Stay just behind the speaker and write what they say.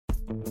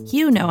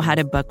You know how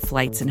to book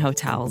flights and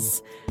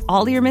hotels.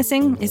 All you're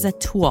missing is a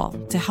tool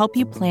to help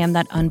you plan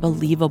that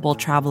unbelievable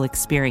travel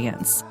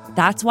experience.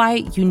 That's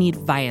why you need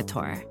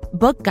Viator.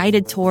 Book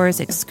guided tours,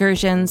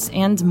 excursions,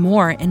 and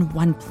more in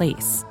one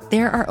place.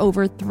 There are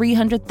over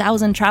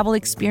 300,000 travel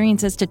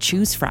experiences to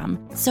choose from,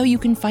 so you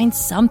can find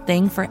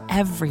something for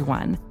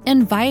everyone.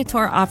 And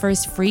Viator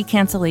offers free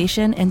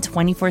cancellation and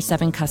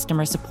 24/7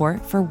 customer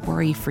support for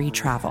worry-free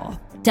travel.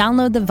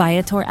 Download the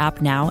Viator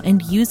app now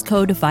and use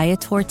code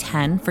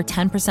Viator10 for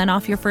 10%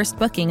 off your first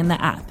booking in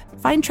the app.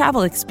 Find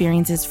travel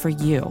experiences for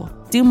you.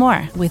 Do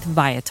more with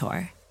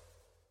Viator.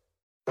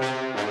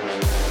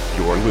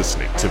 You're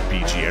listening to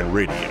BGN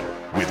Radio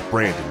with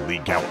Brandon Lee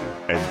Gowton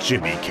and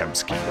Jimmy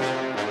Kempski.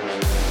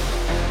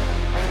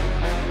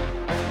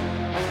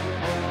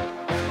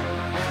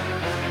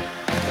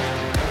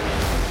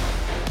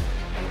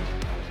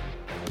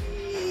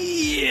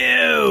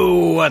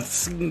 Yo,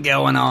 what's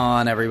going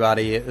on,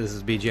 everybody? This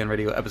is BGN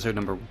Radio, episode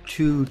number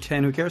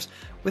 210. Who cares?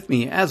 With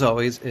me, as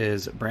always,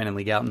 is Brandon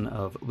Lee Gowton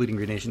of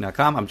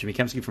BleedingGreenNation.com. I'm Jimmy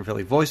Kempski from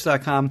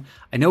PhillyVoice.com.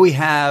 I know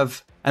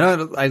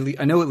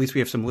at least we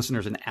have some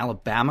listeners in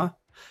Alabama,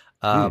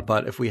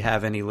 but if we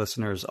have any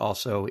listeners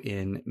also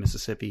in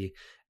Mississippi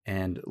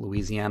and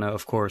Louisiana,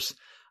 of course,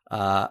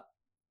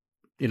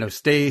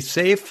 stay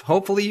safe.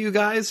 Hopefully, you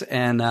guys,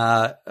 and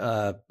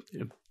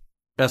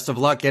best of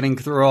luck getting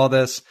through all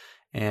this.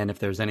 And if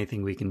there's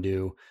anything we can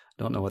do,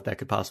 don't know what that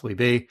could possibly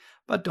be,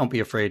 but don't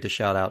be afraid to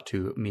shout out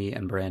to me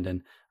and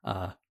Brandon,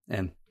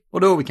 and we'll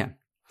do what we can.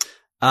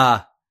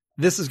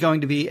 This is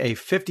going to be a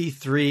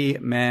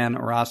 53-man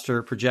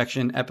roster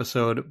projection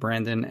episode.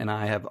 Brandon and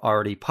I have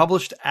already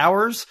published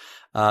ours,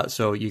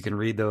 so you can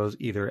read those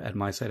either at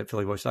my site at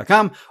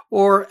PhillyVoice.com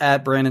or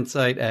at Brandon's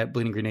site at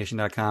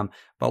BleedingGreenNation.com,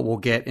 but we'll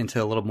get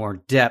into a little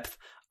more depth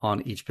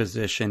on each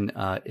position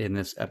in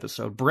this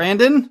episode.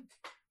 Brandon,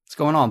 what's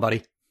going on,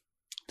 buddy?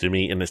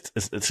 Jimmy, and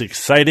it's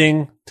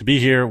exciting to be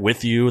here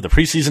with you. The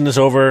preseason is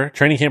over.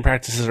 Training camp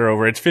practices are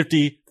over. It's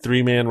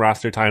 53-man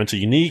roster time. It's a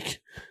unique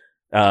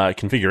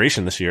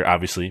configuration this year,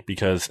 obviously,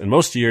 because in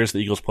most years, the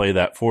Eagles play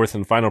that fourth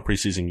and final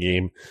preseason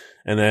game.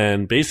 And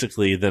then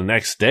basically the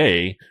next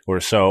day or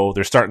so,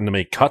 they're starting to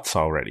make cuts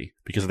already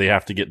because they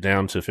have to get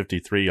down to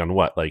 53 on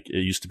what? Like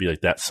it used to be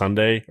like that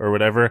Sunday or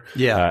whatever.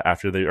 Yeah.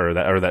 After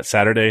that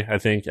Saturday, I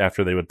think,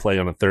 after they would play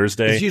on a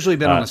Thursday. It's usually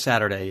been on a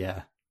Saturday.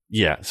 Yeah.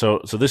 Yeah,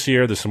 so this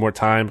year there's some more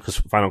time because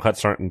final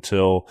cuts aren't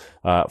until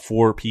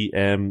 4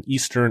 p.m.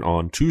 Eastern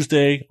on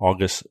Tuesday,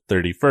 August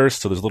 31st.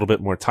 So there's a little bit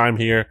more time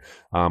here,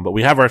 but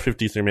we have our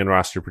 53-man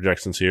roster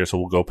projections here, so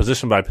we'll go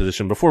position by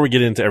position. Before we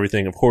get into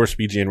everything, of course,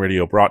 BGN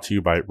Radio brought to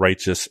you by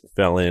Righteous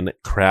Felon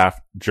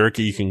Craft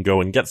Jerky. You can go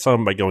and get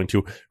some by going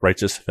to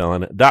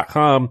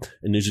righteousfelon.com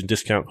and using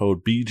discount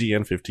code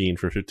BGN15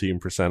 for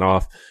 15%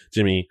 off.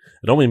 Jimmy,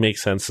 it only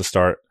makes sense to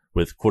start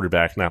with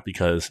quarterback, not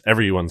because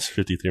everyone's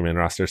 53-man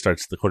roster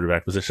starts at the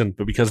quarterback position,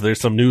 but because there's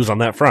some news on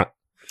that front.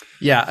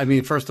 Yeah, I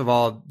mean, first of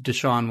all,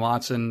 Deshaun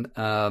Watson,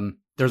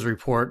 there's a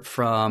report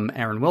from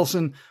Aaron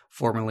Wilson,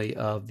 formerly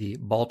of the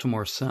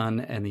Baltimore Sun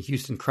and the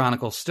Houston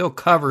Chronicle, still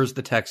covers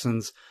the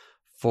Texans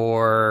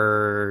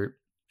for,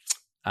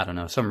 I don't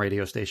know, some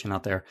radio station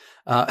out there.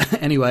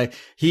 Anyway,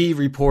 he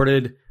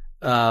reported,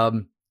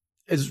 the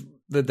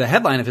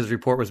headline of his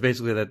report was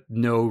basically that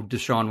no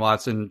Deshaun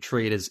Watson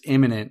trade is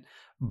imminent.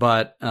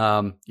 But,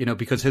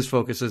 because his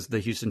focus is the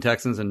Houston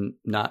Texans and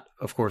not,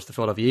 of course, the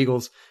Philadelphia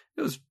Eagles,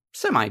 it was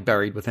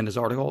semi-buried within his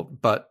article,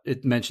 but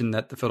it mentioned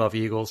that the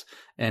Philadelphia Eagles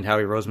and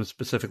Howie Roseman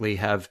specifically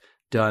have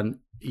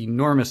done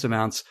enormous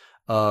amounts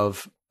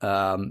of,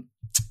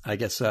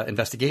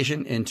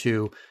 investigation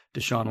into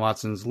Deshaun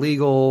Watson's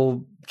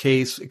legal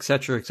case, et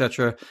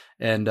cetera,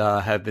 and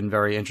have been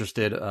very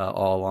interested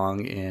all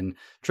along in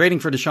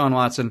trading for Deshaun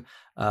Watson.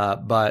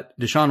 But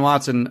Deshaun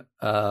Watson,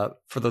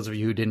 for those of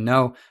you who didn't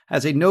know,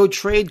 has a no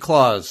trade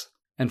clause.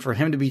 And for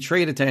him to be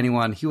traded to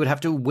anyone, he would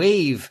have to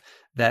waive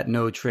that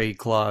no trade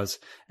clause.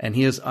 And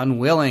he is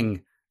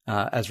unwilling,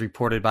 as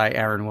reported by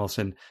Aaron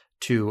Wilson,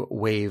 to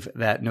waive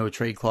that no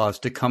trade clause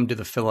to come to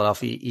the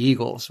Philadelphia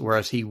Eagles,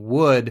 whereas he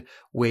would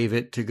waive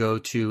it to go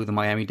to the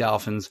Miami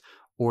Dolphins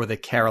or the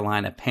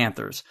Carolina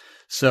Panthers.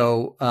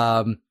 So,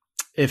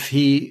 if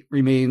he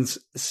remains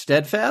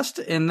steadfast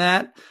in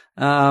that,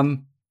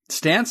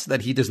 stance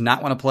that he does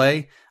not want to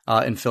play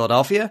in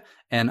Philadelphia,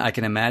 and I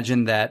can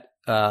imagine that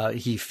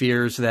he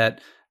fears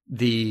that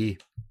the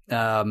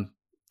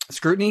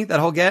scrutiny that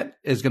he'll get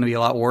is going to be a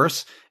lot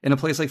worse in a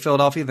place like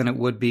Philadelphia than it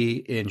would be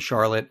in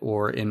Charlotte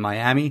or in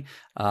Miami.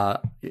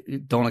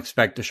 Don't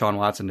expect Deshaun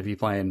Watson to be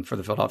playing for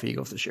the Philadelphia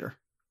Eagles this year.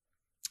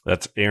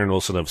 That's Aaron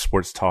Wilson of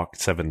Sports Talk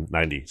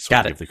 790. So Got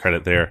I'll it. give the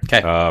credit there.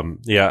 Okay.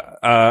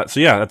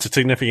 That's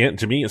significant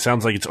to me. It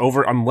sounds like it's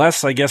over,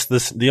 unless I guess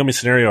the only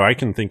scenario I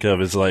can think of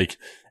is like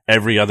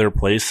every other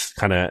place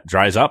kind of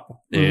dries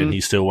up and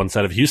he's still one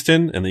side of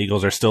Houston and the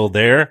Eagles are still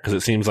there because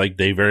it seems like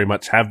they very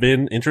much have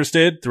been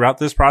interested throughout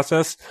this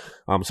process.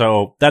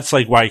 So that's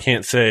like why I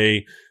can't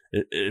say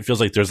it feels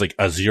like there's like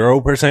a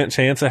 0%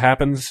 chance it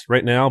happens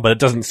right now, but it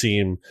doesn't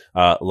seem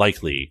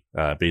likely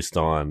based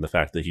on the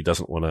fact that he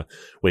doesn't want to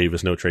waive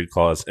his no trade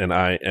clause. And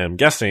I am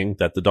guessing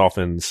that the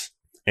Dolphins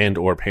and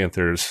or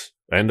Panthers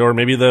and or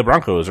maybe the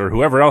Broncos or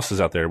whoever else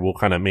is out there will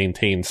kind of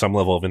maintain some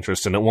level of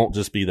interest, and it won't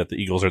just be that the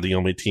Eagles are the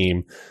only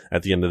team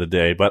at the end of the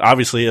day. But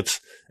obviously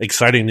it's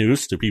exciting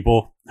news to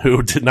people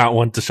who did not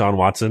want Deshaun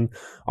Watson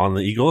on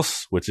the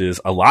Eagles, which is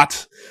a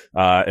lot,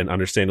 and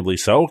understandably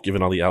so,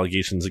 given all the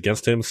allegations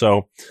against him.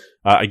 So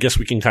I guess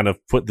we can kind of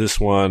put this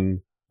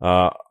one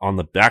on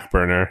the back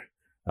burner,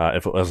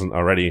 if it wasn't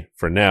already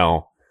for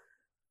now.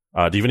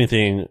 Do you have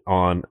anything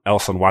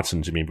else on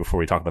Watson, Jimmy, before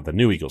we talk about the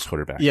new Eagles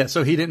quarterback? Yeah,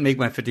 so he didn't make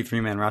my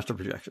 53-man roster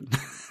projection.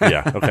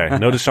 Yeah, okay.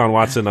 No Deshaun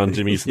Watson on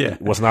Jimmy's,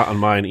 was not on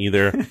mine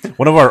either.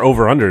 One of our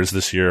over-unders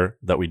this year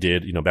that we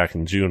did, back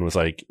in June was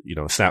like,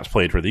 snaps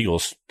played for the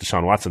Eagles.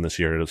 Deshaun Watson this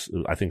year,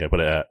 I think I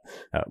put it at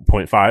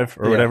 0.5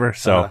 or whatever.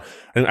 So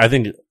I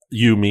think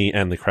you, me,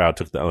 and the crowd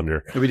took the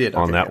under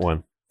on that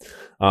one.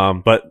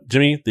 But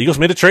Jimmy, the Eagles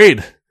made a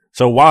trade.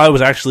 So while I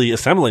was actually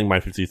assembling my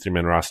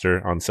 53-man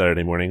roster on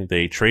Saturday morning,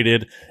 they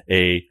traded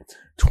a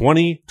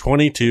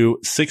 2022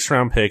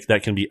 6th-round pick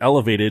that can be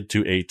elevated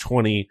to a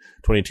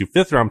 2022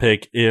 5th-round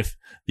pick if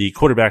the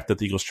quarterback that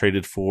the Eagles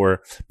traded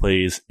for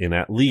plays in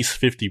at least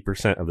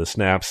 50% of the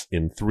snaps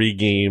in 3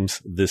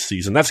 games this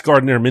season. That's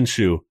Gardner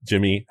Minshew.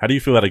 Jimmy, how do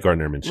you feel about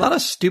Gardner Minshew? A lot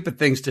of stupid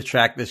things to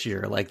track this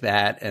year, like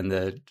that, and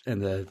the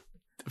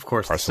of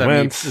course the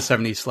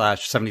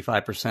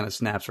 70/75% of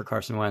snaps for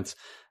Carson Wentz.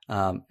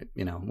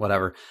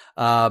 Whatever.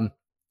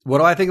 What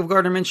do I think of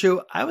Gardner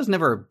Minshew? I was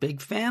never a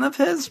big fan of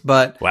his,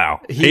 but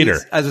hater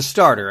as a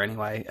starter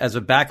anyway. As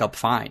a backup,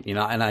 fine.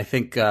 And I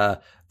think the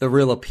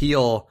real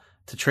appeal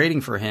to trading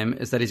for him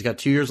is that he's got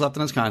 2 years left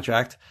on his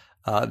contract.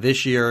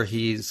 This year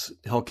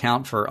he'll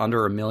count for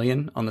under $1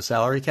 million on the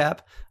salary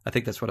cap. I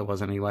think that's what it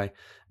was anyway.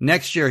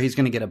 Next year he's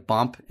going to get a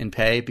bump in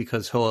pay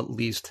because he'll at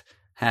least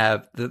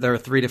have. There are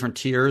 3 different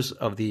tiers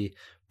of the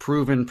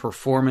proven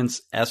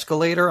performance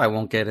escalator. I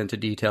won't get into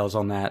details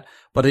on that,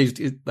 but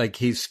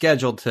he's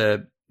scheduled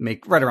to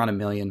make right around $1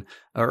 million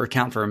or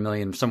count for $1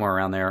 million, somewhere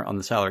around there on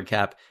the salary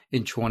cap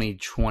in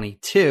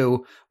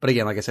 2022. But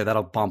again, like I said,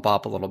 that'll bump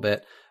up a little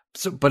bit.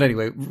 So, but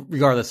anyway,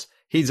 regardless,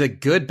 he's a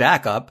good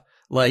backup.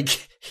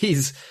 Like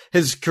his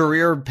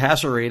career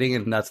passer rating,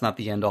 and that's not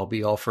the end all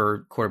be all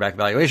for quarterback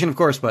evaluation, of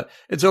course, but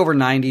it's over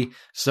 90.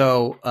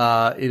 So,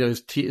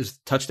 his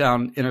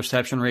touchdown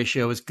interception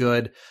ratio is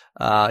good.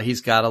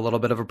 He's got a little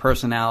bit of a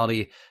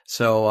personality.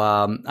 So,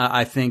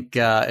 I think,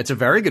 it's a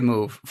very good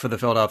move for the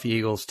Philadelphia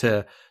Eagles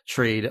to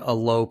trade a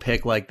low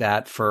pick like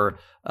that for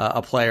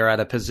a player at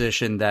a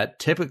position that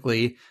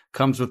typically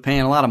comes with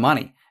paying a lot of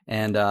money.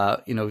 And,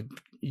 the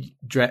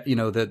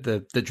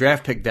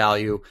draft pick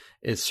value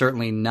is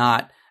certainly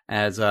not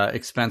as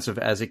expensive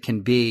as it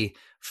can be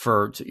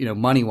for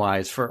money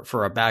wise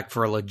for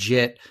a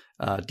legit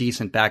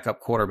decent backup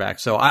quarterback.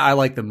 So I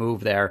like the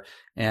move there.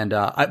 And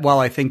while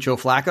I think Joe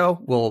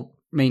Flacco will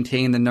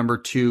maintain the number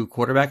 2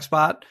 quarterback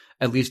spot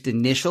at least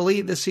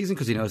initially this season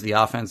because he knows the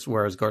offense,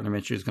 whereas Gardner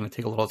Minshew is going to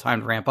take a little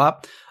time to ramp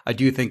up, I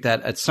do think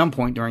that at some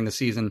point during the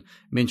season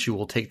Minshew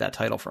will take that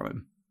title from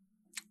him.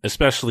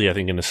 Especially, I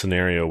think, in a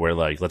scenario where,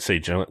 like, let's say,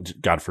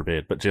 God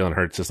forbid, but Jalen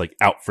Hurts is, like,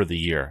 out for the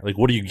year. Like,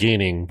 what are you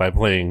gaining by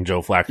playing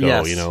Joe Flacco,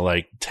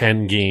 yes.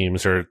 10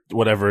 games or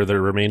whatever the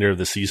remainder of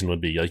the season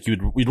would be? Like,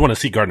 we'd want to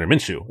see Gardner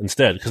Minshew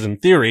instead, because in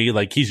theory,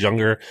 like, he's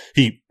younger.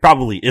 He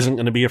probably isn't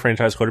going to be a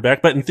franchise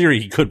quarterback, but in theory,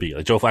 he could be.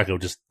 Like, Joe Flacco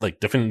just,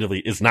 like,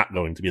 definitively is not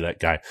going to be that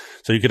guy.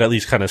 So you could at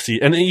least kind of see,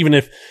 and even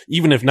if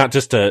not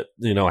just to,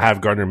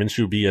 have Gardner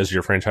Minshew be as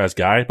your franchise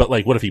guy, but,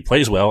 like, what if he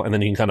plays well, and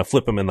then you can kind of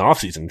flip him in the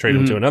offseason, trade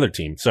him to another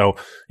team. So,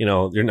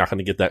 you're not going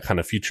to get that kind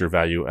of future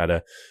value at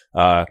a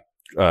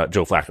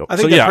Joe Flacco. I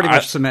think that pretty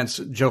much cements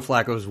Joe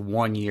Flacco's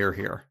 1 year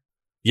here.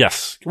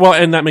 Yes. Well,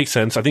 and that makes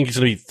sense. I think he's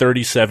going to be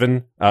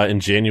 37 in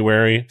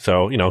January.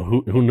 So,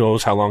 who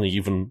knows how long he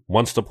even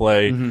wants to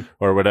play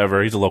or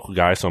whatever. He's a local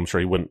guy, so I'm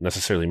sure he wouldn't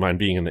necessarily mind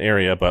being in the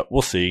area, but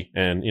we'll see.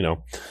 And,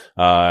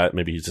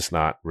 maybe he's just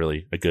not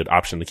really a good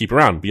option to keep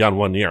around beyond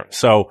 1 year.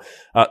 So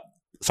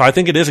I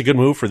think it is a good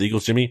move for the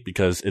Eagles, Jimmy,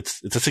 because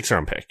it's a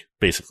 6th-round pick,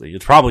 basically.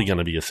 It's probably going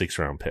to be a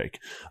 6th-round pick.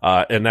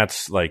 And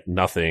that's like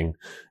nothing,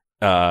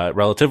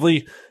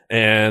 relatively.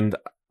 And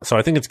so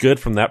I think it's good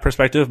from that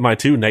perspective. My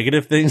 2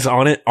 negative things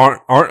on it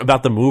aren't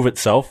about the move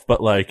itself,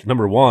 but like,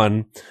 number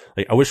 1,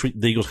 like, I wish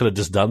the Eagles could have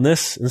just done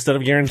this instead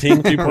of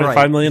guaranteeing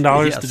 $2.5 million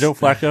to Joe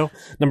Flacco.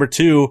 Number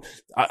 2,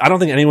 I don't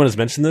think anyone has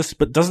mentioned this,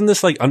 but doesn't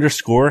this like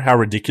underscore how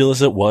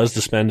ridiculous it was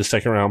to spend a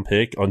 2nd-round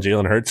pick on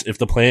Jalen Hurts if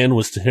the plan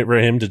was for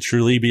him to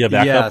truly be a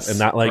backup and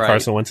not like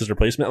Carson Wentz's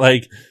replacement?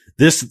 Like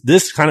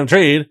this kind of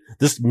trade,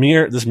 this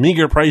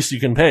meager price you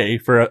can pay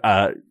for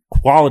a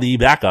quality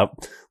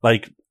backup,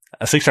 like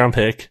a 6th-round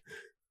pick,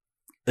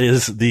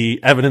 is the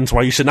evidence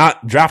why you should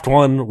not draft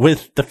one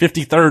with the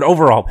 53rd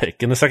overall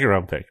pick in the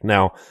 2nd-round pick.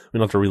 Now, we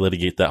don't have to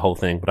relitigate that whole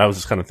thing, but I was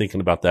just kind of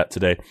thinking about that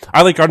today.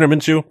 I like Gardner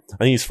Minshew. I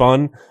think he's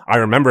fun. I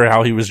remember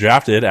how he was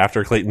drafted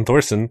after Clayton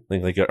Thorson, I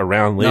think like a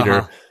round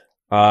later.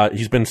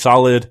 He's been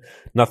solid,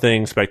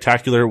 nothing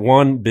spectacular.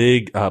 One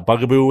big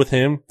bugaboo with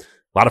him,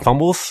 a lot of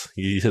fumbles.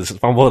 He has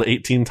fumbled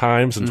 18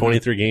 times in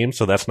 23 games,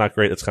 so that's not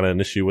great. That's kind of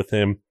an issue with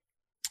him.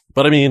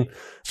 But I mean,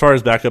 as far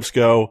as backups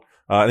go,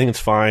 I think it's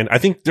fine. I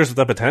think there's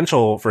the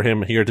potential for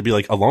him here to be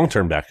like a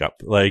long-term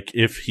backup. Like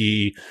if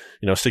he,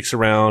 sticks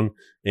around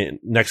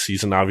next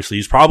season, obviously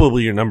he's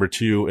probably your number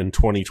 2 in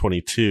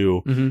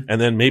 2022.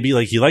 And then maybe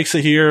like he likes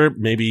it here.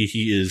 Maybe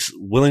he is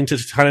willing to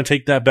kind of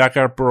take that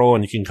backup role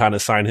and you can kind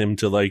of sign him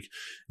to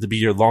be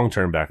your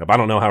long-term backup. I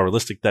don't know how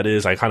realistic that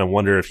is. I kind of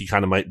wonder if he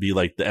kind of might be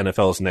like the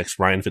NFL's next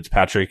Ryan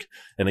Fitzpatrick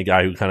and a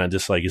guy who kind of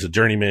just like is a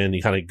journeyman.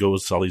 He kind of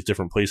goes to all these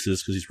different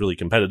places because he's really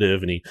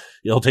competitive and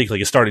he'll take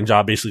like a starting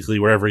job basically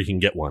wherever he can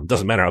get one.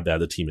 Doesn't matter how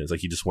bad the team is. Like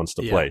he just wants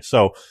to play.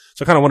 So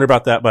I kind of wonder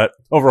about that. But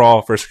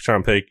overall, first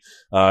round pick,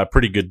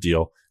 pretty good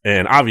deal.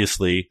 And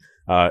obviously,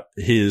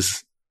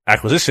 his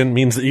acquisition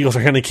means the Eagles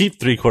are going to keep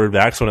 3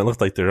 quarterbacks when it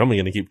looked like they're only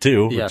going to keep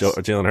 2, with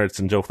Jalen Hurts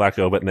and Joe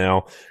Flacco. But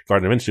now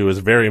Gardner Minshew is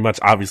very much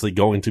obviously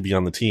going to be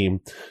on the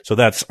team. So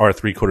that's our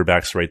 3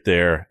 quarterbacks right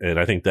there. And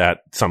I think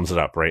that sums it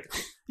up, right?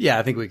 Yeah,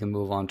 I think we can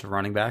move on to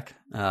running back.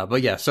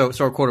 But yeah, so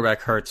our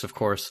quarterback Hurts, of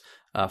course,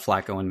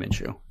 Flacco and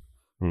Minshew.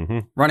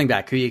 Running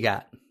back, who you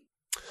got?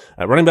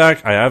 At running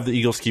back, I have the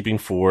Eagles keeping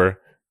 4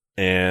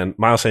 and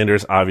Miles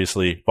Sanders,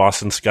 obviously,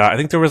 Boston Scott. I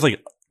think there was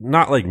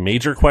not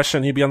major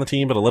question he'd be on the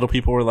team, but a little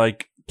people were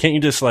like, can't you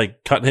just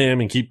cut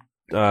him and keep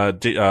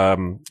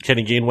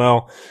Kenny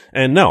Gainwell?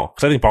 And no,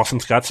 because I think Boston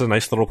Scott's a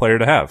nice little player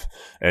to have,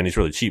 and he's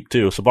really cheap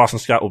too. So Boston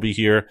Scott will be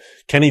here.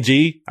 Kenny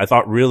G, I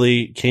thought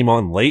really came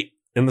on late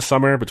in the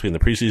summer between the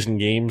preseason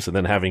games and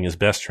then having his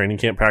best training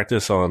camp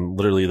practice on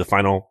literally the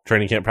final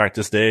training camp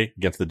practice day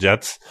against the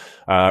Jets.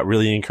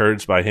 Really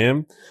encouraged by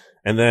him.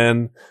 And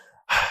then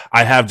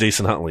I have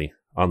Jason Huntley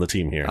on the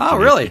team here. Oh,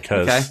 really?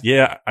 Because,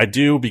 yeah, I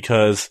do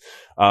because,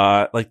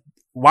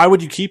 why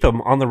would you keep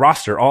him on the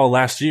roster all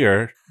last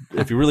year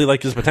if you really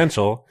like his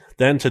potential?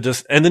 And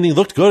then he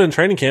looked good in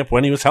training camp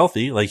when he was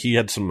healthy. He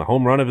had some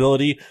home run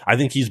ability. I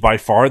think he's by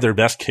far their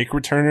best kick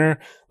returner.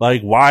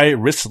 Why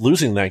risk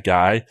losing that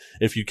guy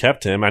if you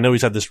kept him? I know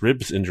he's had this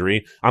ribs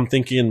injury. I'm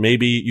thinking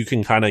maybe you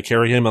can kind of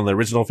carry him on the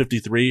original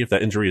 53 if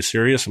that injury is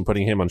serious and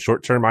putting him on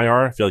short-term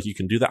IR. I feel like you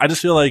can do that. I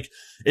just feel like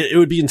it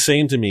would be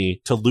insane to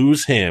me to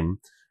lose him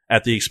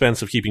at the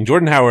expense of keeping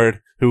Jordan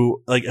Howard,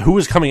 who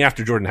is coming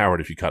after Jordan Howard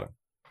if you cut him?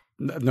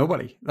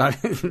 Nobody.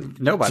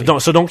 Nobody.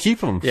 So don't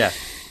keep him. Yeah.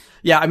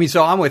 Yeah, I mean,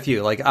 so I'm with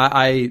you.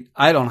 I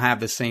don't have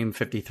the same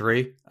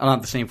 53. I don't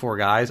have the same 4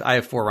 guys. I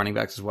have 4 running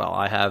backs as well.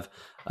 I have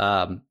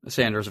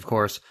Sanders, of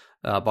course,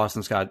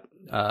 Boston Scott,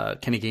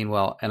 Kenny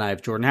Gainwell, and I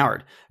have Jordan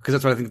Howard because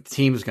that's what I think the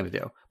team is going to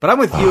do. But I'm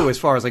with you as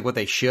far as what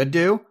they should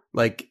do.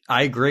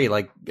 I agree.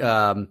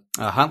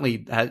 Huntley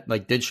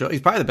did show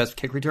he's probably the best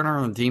kick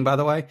returner on the team, by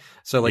the way.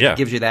 So he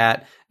gives you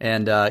that,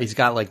 and he's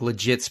got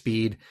legit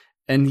speed,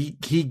 and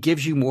he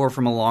gives you more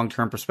from a long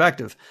term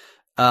perspective.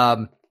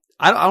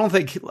 I don't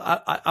think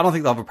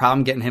they'll have a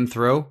problem getting him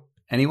through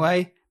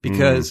anyway,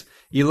 because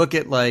you look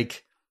at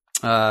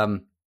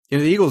the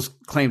Eagles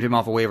claimed him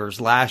off of waivers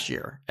last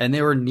year, and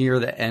they were near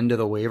the end of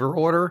the waiver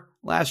order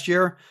last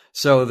year.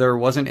 So there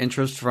wasn't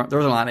there was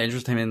a lot of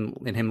interest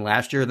in him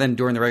last year. Then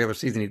during the regular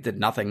season, he did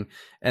nothing.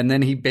 And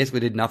then he basically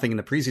did nothing in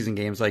the preseason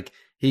games.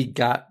 He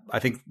got, I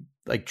think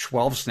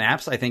 12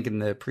 snaps, I think in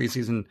the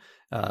preseason,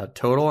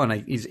 total. And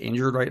he's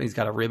injured right. He's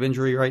got a rib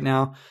injury right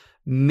now.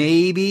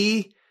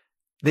 Maybe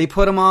they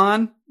put him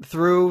on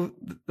through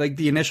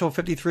the initial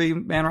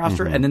 53-man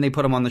roster, and then they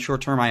put him on the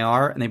short-term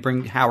IR, and they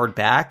bring Howard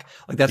back.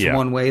 That's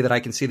one way that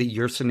I can see that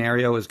your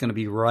scenario is going to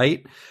be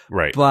right.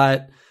 Right.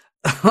 But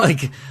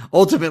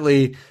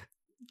ultimately,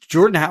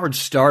 Jordan Howard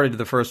started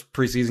the first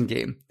preseason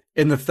game.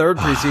 In the third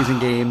preseason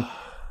game,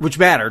 which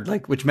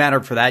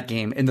mattered for that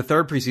game. In the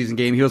third preseason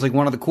game, he was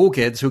one of the cool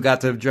kids who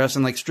got to dress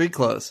in street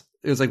clothes.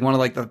 It was one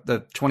of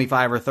the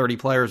 25 or 30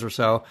 players or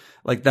so.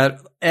 That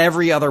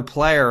every other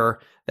player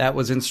that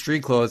was in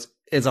street clothes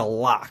is a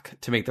lock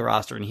to make the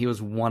roster, and he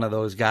was one of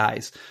those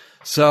guys.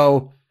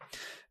 So,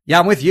 yeah,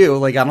 I'm with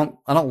you. I don't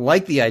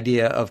like the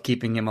idea of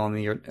keeping him on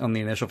the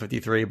initial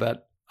 53,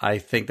 but I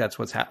think that's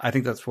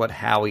what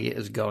Howie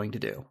is going to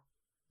do.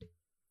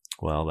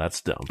 Well,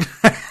 that's dumb.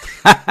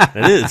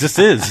 It just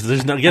is.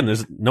 There's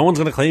no one's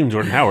going to claim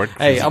Jordan Howard.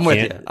 Hey, I'm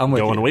with you. I'm with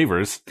you. Go on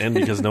waivers, and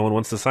because no one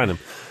wants to sign him.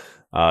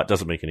 It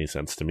doesn't make any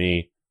sense to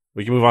me.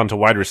 We can move on to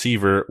wide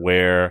receiver,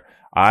 where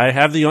I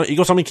have the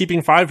Eagles only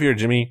keeping 5 here,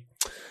 Jimmy.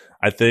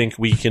 I think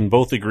we can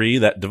both agree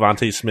that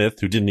Devontae Smith,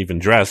 who didn't even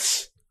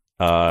dress,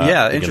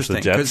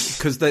 interesting,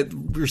 because the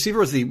receiver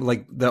was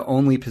the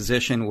only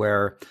position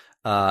where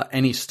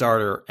any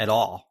starter at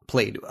all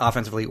played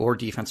offensively or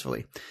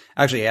defensively.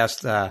 I actually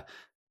asked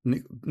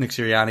Nick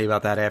Sirianni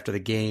about that after the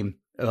game.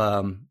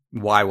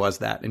 Why was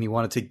that? And he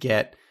wanted to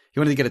get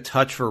a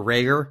touch for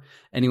Reagor,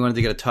 and he wanted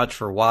to get a touch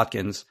for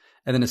Watkins.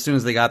 And then as soon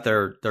as they got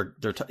their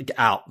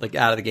out of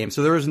the game,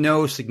 so there was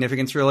no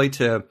significance really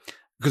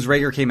because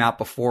Reagor came out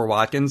before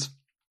Watkins.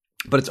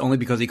 but it's only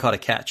because he caught a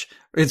catch.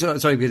 It's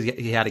only because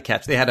he had a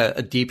catch. They had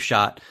a deep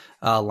shot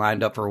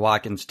lined up for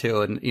Watkins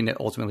too, and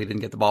ultimately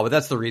didn't get the ball. But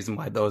that's the reason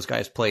why those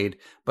guys played,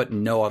 but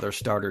no other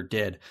starter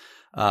did.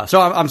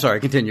 So I'm sorry.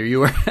 Continue. You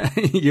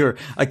were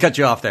I cut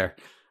you off there.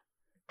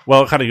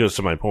 Well, it kind of goes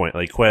to my point.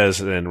 Like Quez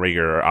and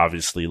Reagor are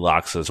obviously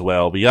locks as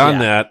well.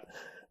 Beyond that,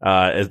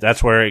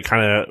 that's where it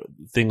kind of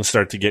things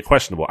start to get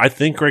questionable. I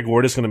think Greg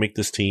Ward is going to make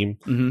this team.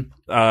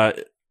 Mm-hmm.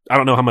 I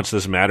don't know how much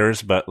this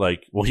matters, but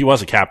he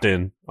was a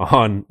captain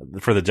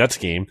for the Jets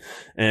game,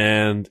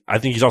 and I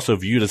think he's also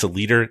viewed as a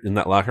leader in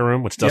that locker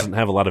room, which doesn't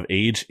have a lot of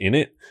age in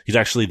it. He's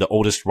actually the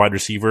oldest wide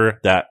receiver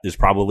that is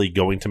probably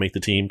going to make the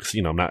team because,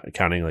 I'm not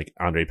counting like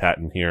Andre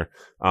Patton here.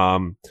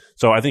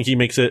 So I think he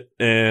makes it,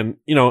 and,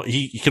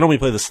 he can only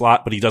play the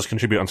slot, but he does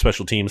contribute on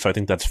special teams. So I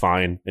think that's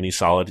fine, and he's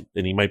solid,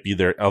 and he might be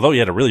there. Although he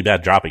had a really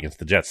bad drop against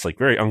the Jets,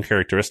 very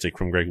uncharacteristic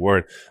from Greg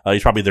Ward.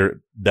 He's probably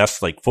their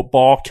best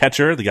football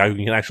catcher, the guy who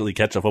can actually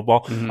catch a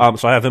football. Mm-hmm.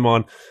 So I have him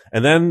on,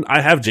 and then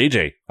I have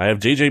JJ. I have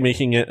JJ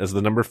making it as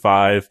the number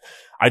 5.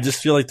 I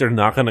just feel like they're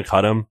not going to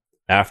cut him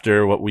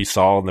after what we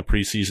saw in the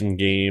preseason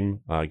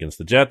game against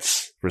the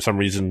Jets. For some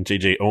reason,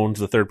 JJ owns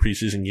the third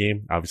preseason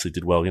game. Obviously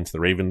did well against the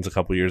Ravens a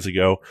couple years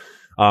ago.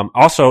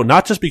 Also,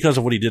 not just because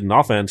of what he did in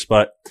offense,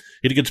 but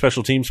he had a good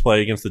special teams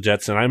play against the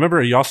Jets. And I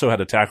remember he also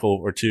had a tackle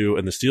or two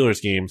in the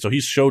Steelers game. So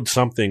he's showed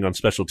something on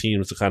special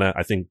teams to kind of,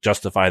 I think,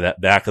 justify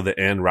that back of the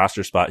end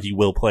roster spot. He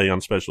will play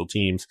on special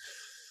teams.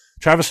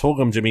 Travis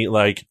Fulgham, Jimmy,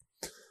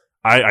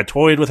 I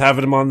toyed with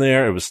having him on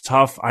there. It was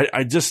tough.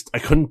 I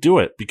couldn't do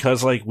it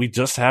because we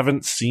just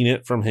haven't seen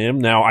it from him.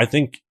 Now I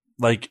think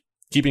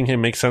keeping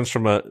him makes sense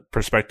from a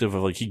perspective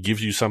of he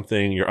gives you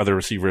something your other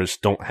receivers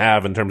don't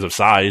have in terms of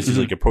size.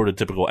 Mm-hmm. He's a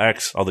prototypical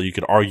X, although you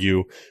could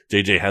argue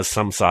JJ has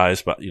some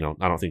size, but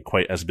I don't think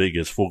quite as big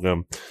as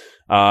Fulgham.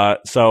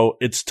 So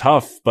it's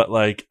tough, but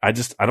I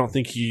don't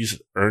think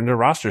he's earned a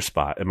roster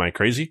spot. Am I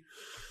crazy?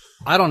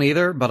 I don't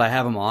either, but I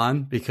have him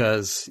on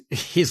because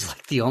he's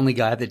the only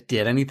guy that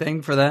did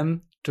anything for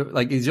them.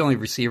 He's the only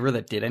receiver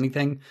that did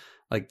anything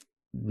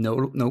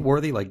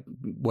noteworthy,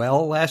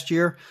 last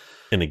year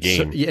in a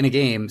game. So, in a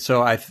game.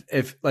 So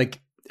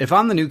if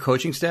I'm the new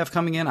coaching staff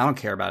coming in, I don't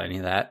care about any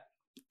of that.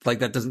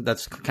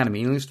 That's kind of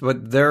meaningless.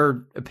 But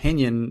their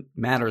opinion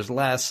matters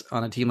less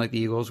on a team like the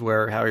Eagles,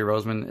 where Howie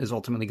Roseman is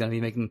ultimately going to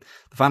be making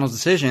the final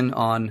decision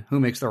on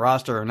who makes the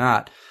roster or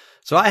not.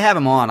 So I have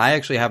him on. I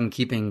actually have him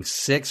keeping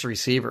 6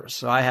 receivers.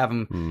 So I have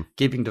him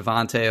keeping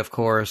Devontae, of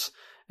course,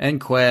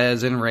 and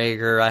Quez and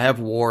Reagor. I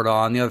have Ward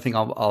on. The other thing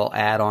I'll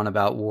add on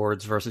about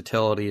Ward's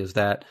versatility is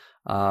that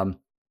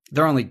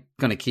they're only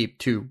going to keep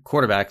 2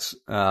 quarterbacks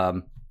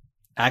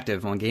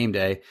active on game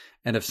day.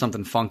 And if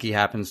something funky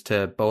happens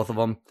to both of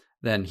them,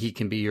 then he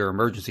can be your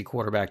emergency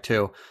quarterback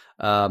too.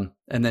 And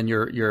then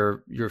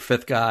your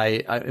 5th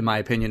guy, in my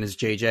opinion, is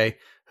JJ,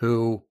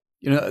 who...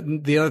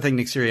 the other thing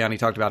Nick Sirianni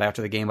talked about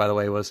after the game, by the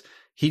way, was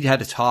he had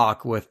to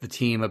talk with the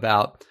team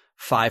about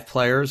 5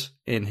 players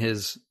in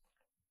his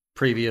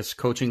previous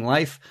coaching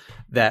life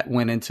that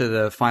went into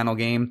the final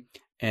game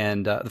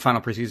and the final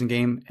preseason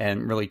game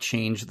and really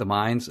changed the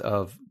minds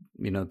of,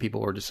 people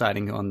who were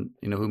deciding on,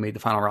 who made the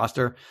final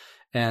roster.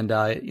 And,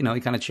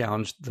 he kind of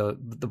challenged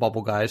the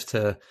bubble guys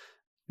to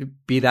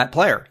be that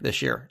player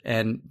this year.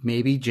 And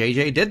maybe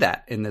JJ did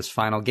that in this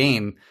final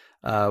game.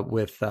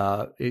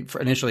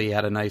 Initially he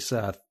had a nice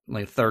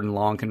 3rd and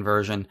long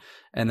conversion,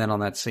 and then on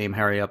that same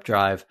hurry up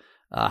drive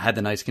had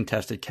the nice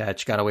contested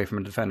catch, got away from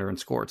a defender and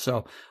scored.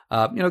 So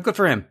good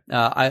for him.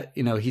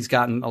 He's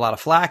gotten a lot of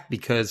flack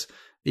because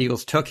the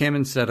Eagles took him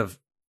instead of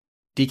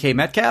DK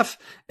Metcalf,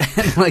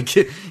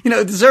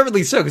 and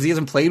deservedly so, because he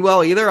hasn't played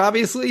well either,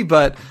 obviously,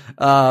 but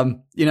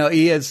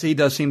he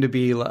does seem to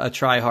be a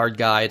try hard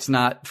guy. It's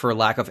not for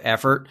lack of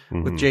effort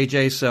with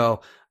JJ.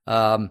 So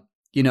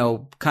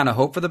kind of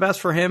hope for the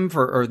best for him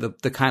or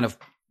the kind of,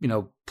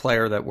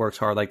 player that works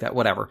hard like that,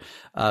 whatever.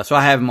 So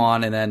I have him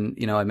on. And then,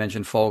 I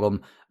mentioned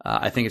Fulgham.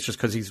 I think it's just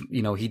because he's,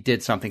 he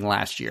did something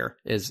last year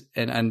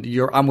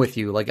I'm with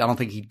you. I don't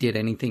think he did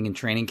anything in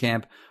training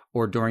camp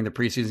or during the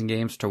preseason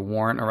games to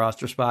warrant a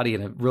roster spot. He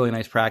had a really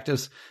nice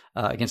practice,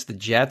 against the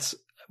Jets.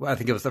 I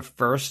think it was the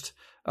first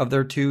of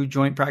their 2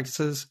 joint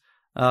practices,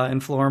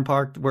 in Florham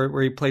Park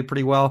where he played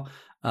pretty well.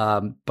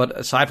 But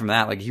aside from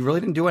that, he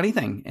really didn't do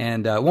anything,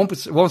 and it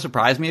won't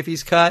surprise me if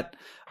he's cut.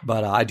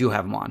 But I do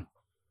have him on.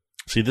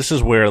 See, this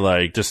is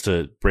where just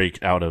to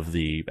break out of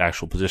the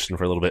actual position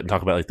for a little bit and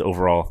talk about the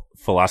overall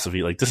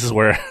philosophy. This is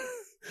where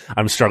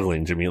I'm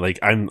struggling, Jimmy.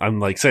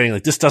 I'm saying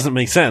this doesn't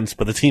make sense,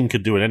 but the team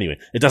could do it anyway.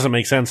 It doesn't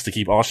make sense to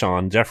keep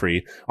Alshon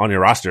Jeffrey on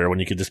your roster when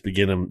you could just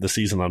begin the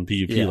season on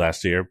PUP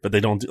last year. But they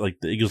don't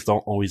the Eagles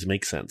don't always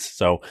make sense.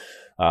 So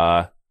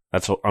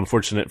that's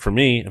unfortunate for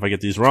me if I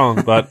get these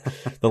wrong. But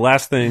the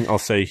last thing I'll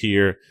say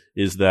here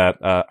is that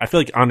I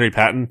feel like Andre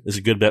Patton is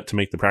a good bet to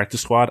make the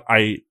practice squad.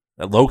 I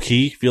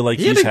low-key feel like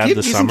he's had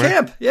the summer.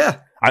 Camp. Yeah.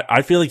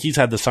 I feel like he's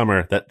had the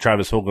summer that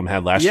Travis Fulgham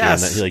had last year.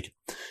 And that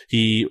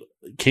he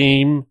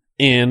came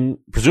in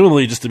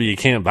presumably just to be a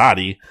camp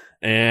body,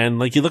 and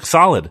he looked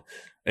solid.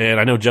 And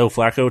I know Joe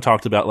Flacco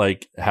talked about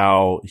like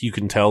how you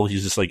can tell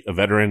he's just like a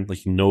veteran, like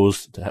he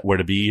knows where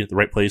to be at the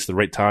right place, the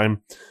right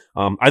time.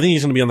 I think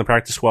he's going to be on the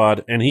practice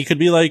squad, and he could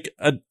be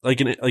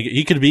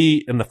he could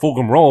be in the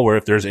Fulgham role where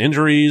if there's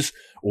injuries,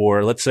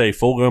 or let's say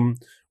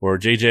Fulgham or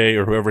JJ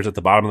or whoever's at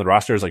the bottom of the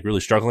roster is like really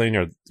struggling,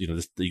 or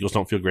the Eagles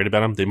don't feel great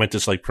about him, they might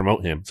just like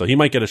promote him. So he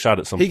might get a shot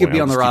at some point. He could be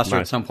on the roster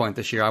at some point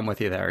this year. I'm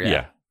with you there.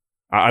 Yeah.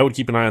 I would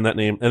keep an eye on that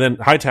name. And then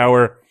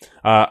Hightower,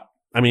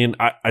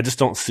 I just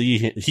don't see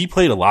him. He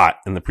played a lot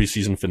in the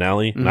preseason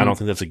finale, and I don't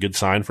think that's a good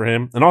sign for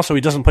him. And also,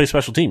 he doesn't play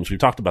special teams. We've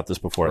talked about this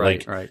before.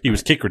 Right. He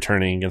was kick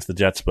returning against the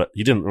Jets, but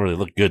he didn't really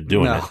look good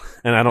doing it.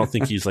 And I don't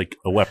think he's like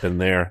a weapon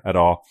there at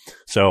all.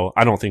 So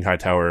I don't think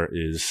Hightower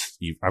is.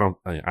 I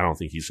don't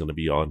think he's going to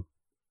be on.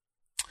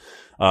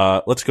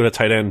 Let's go to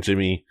tight end,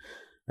 Jimmy,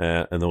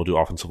 and then we'll do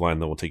offensive line.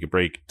 And then we'll take a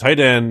break.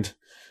 Tight end,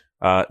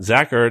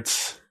 Zach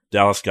Ertz,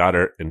 Dallas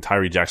Goedert, and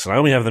Tyree Jackson. I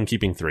only have them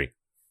keeping 3.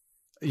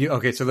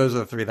 Okay, so those are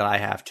the 3 that I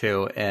have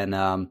too. And,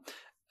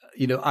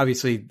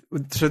 obviously,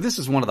 so this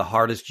is one of the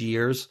hardest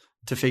years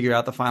to figure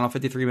out the final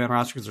 53-man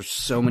roster because there's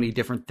so many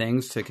different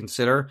things to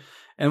consider.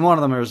 And one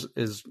of them is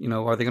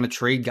are they going to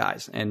trade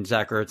guys? And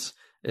Zach Ertz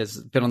has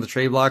been on the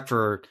trade block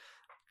for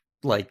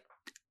like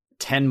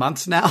 10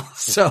 months now.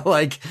 So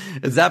like,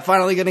 is that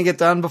finally going to get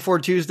done before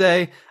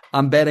Tuesday?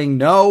 I'm betting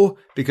no,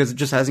 because it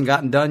just hasn't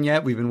gotten done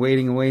yet. We've been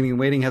waiting and waiting and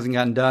waiting, hasn't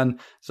gotten done.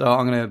 So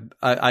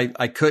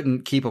I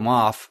couldn't keep him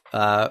off.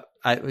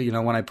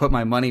 When I put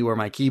my money where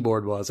my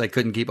keyboard was, I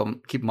couldn't keep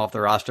him off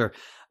the roster.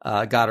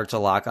 Goddard's a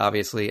lock,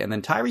 obviously. And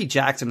then Tyree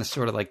Jackson is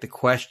sort of like the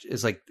question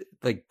is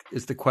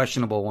the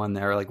questionable one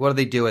there. Like, what do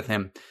they do with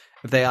him?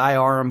 If they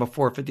IR him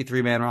before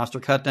 53-man roster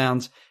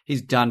cutdowns,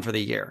 he's done for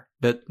the year.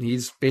 But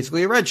he's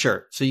basically a red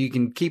shirt. So you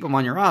can keep him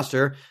on your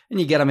roster and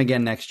you get him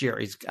again next year.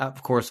 He's,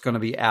 of course, going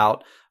to be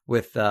out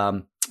with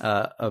a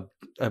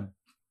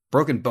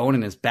broken bone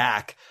in his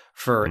back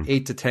for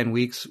 8 to 10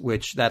 weeks,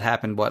 which that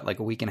happened, like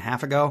a week and a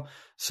half ago.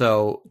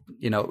 So,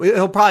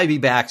 he'll probably be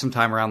back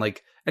sometime around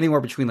like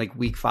anywhere between like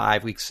week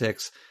 5, week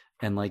 6,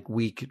 and like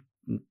week,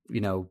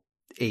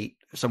 8,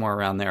 somewhere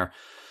around there.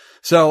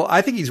 So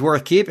I think he's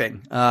worth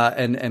keeping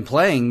and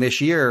playing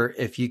this year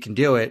if you can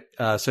do it.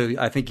 So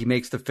I think he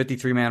makes the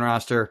 53-man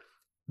roster.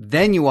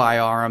 Then you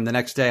IR him the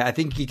next day. I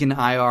think he can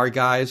IR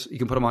guys. You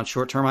can put him on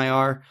short-term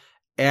IR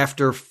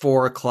after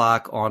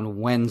 4:00 on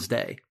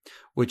Wednesday,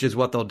 which is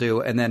what they'll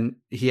do. And then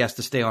he has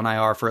to stay on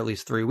IR for at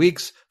least 3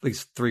 weeks, at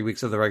least 3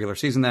 weeks of the regular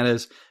season, that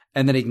is.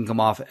 And then he can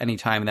come off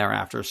anytime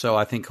thereafter. So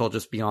I think he'll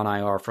just be on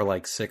IR for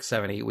like 6,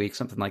 7, 8 weeks,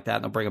 something like that.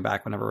 And they'll bring him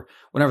back whenever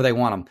they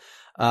want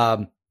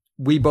him.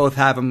 We both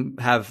have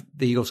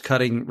the Eagles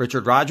cutting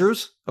Richard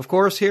Rodgers, of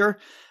course, here.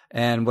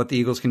 And what the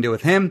Eagles can do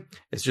with him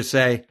is just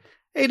say,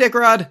 hey, Dick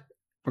Rod,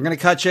 we're going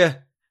to cut you.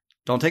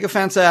 Don't take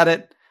offense at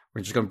it.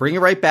 We're just going to bring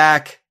you right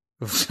back.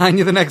 We'll sign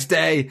you the next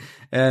day.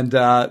 And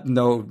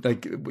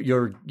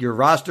your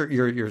roster,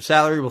 your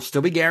salary will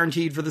still be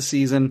guaranteed for the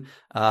season.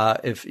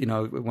 If,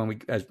 when we,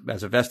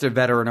 as a vested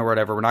veteran or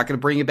whatever, we're not going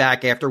to bring you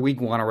back after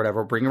week 1 or whatever.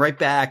 We'll bring you right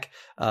back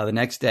the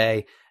next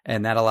day.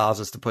 And that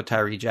allows us to put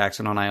Tyree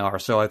Jackson on IR.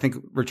 So I think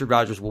Richard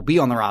Rodgers will be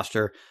on the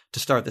roster to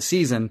start the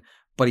season,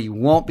 but he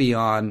won't be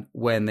on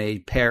when they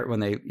pare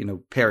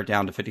it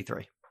down to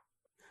 53.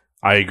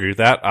 I agree with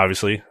that,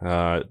 obviously,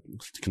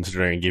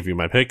 considering I gave you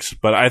my picks.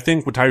 But I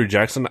think with Tyree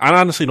Jackson, I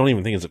honestly don't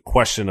even think it's a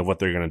question of what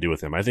they're going to do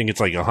with him. I think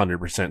it's like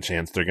 100%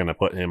 chance they're going to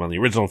put him on the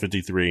original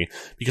 53,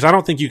 because I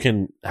don't think you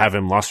can have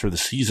him lost for the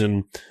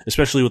season,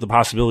 especially with the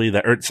possibility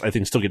that Ertz, I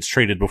think, still gets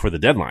traded before the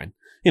deadline.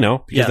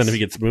 Because then if he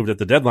gets moved at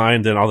the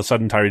deadline, then all of a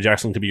sudden Tyree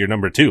Jackson could be your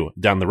number 2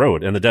 down the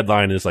road. And the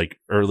deadline is like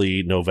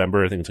early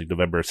November. I think it's like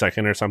November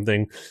 2nd or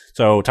something.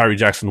 So Tyree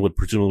Jackson would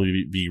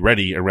presumably be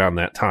ready around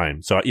that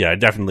time. So yeah, I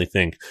definitely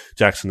think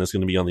Jackson is going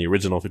to be on the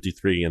original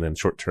 53 and then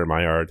short-term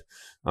IR'd.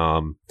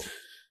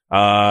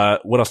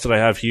 What else did I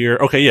have here?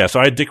 Okay, yeah, so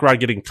I had Dick Rod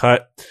getting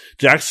cut.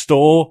 Jack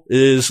Stoll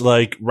is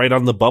like right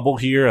on the bubble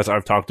here, as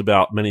I've talked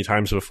about many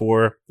times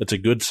before. It's a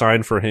good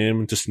sign for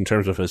him, just in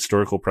terms of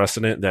historical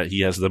precedent, that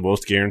he has the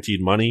most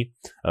guaranteed money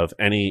of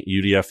any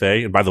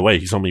UDFA. And by the way,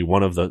 he's only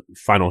one of the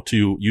final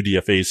 2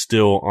 UDFAs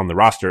still on the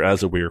roster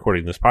as we're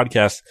recording this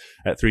podcast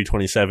at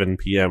 3:27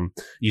 p.m.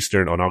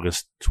 Eastern on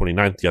August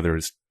 29th. The other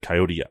is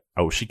Coyote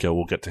Aoshika.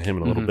 We'll get to him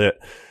in a little bit.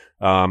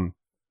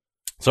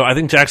 So I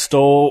think Jack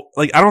Stoll,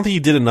 I don't think he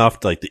did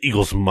enough to, the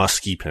Eagles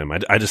must keep him.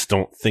 I just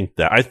don't think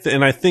that.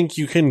 I think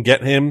you can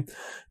get him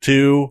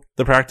to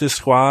the practice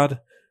squad.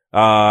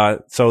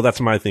 So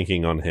that's my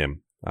thinking on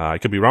him. I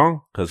could be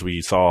wrong, because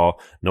we saw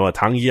Noah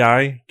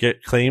Tangiai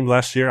get claimed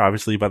last year,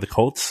 obviously by the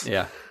Colts.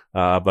 Yeah.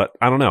 But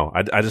I don't know.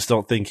 I just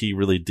don't think he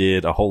really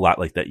did a whole lot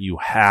like that. You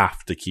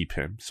have to keep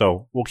him.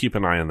 So we'll keep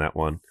an eye on that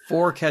one.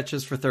 4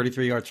 catches for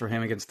 33 yards for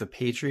him against the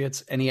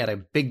Patriots. And he had a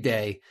big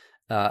day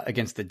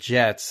against the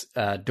Jets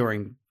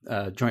during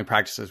joint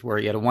practices, where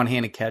he had a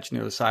one-handed catch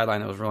near the sideline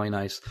that was really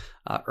nice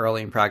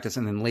early in practice,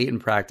 and then late in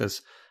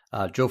practice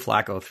Joe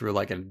Flacco threw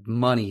like a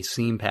money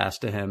seam pass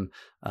to him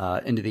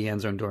into the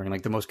end zone during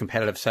like the most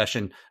competitive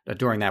session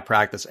during that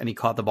practice, and he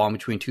caught the ball in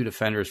between two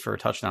defenders for a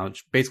touchdown,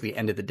 which basically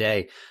ended the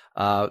day.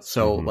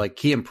 Like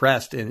he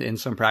impressed in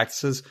some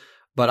practices,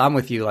 but I'm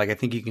with you. Like I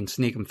think you can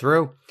sneak him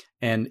through.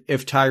 And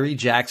if Tyree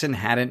Jackson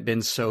hadn't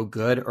been so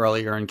good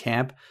earlier in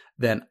camp,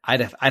 then I'd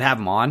have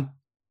him on.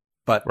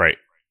 But right.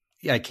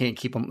 I can't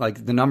keep him.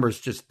 Like the numbers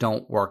just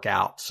don't work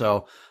out.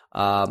 So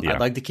I'd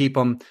like to keep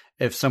him.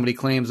 If somebody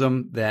claims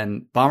him,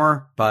 then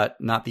bummer, but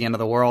not the end of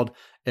the world.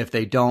 If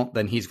they don't,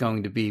 then he's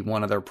going to be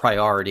one of their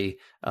priority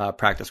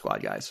practice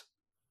squad guys.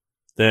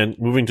 Then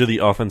moving to the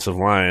offensive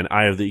line,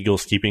 I have the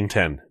Eagles keeping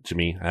 10,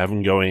 Jimmy. I have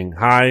them going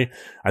high.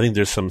 I think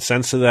there's some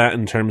sense to that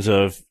in terms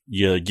of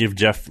you give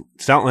Jeff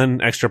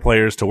Stoutland extra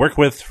players to work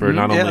with for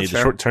not only the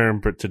short term,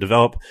 but to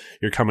develop.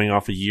 You're coming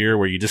off a year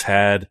where you just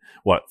had,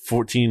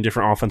 14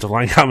 different offensive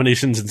line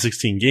combinations in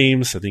 16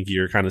 games. I think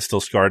you're kind of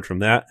still scarred from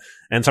that.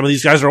 And some of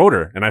these guys are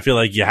older, and I feel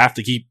like you have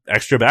to keep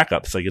extra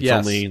backups. Like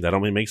that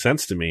only makes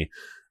sense to me.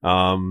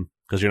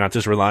 Because you're not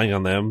just relying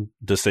on them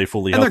to stay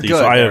fully healthy.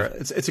 They're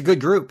good. It's a good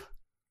group.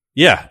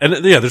 Yeah, and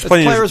there's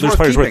players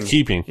worth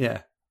keeping.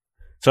 Yeah.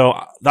 So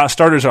the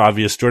starters are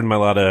obvious. Jordan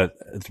Mailata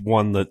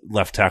won the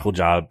left tackle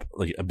job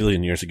like a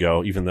billion years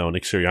ago, even though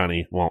Nick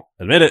Sirianni won't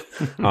admit it,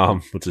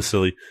 which is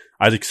silly.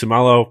 Isaac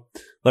Seumalo,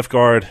 left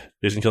guard.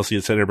 Jason Kelce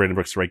at center. Brandon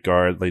Brooks, right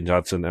guard. Lane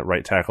Johnson at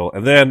right tackle.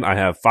 And then I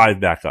have 5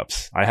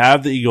 backups. I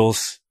have the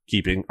Eagles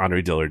keeping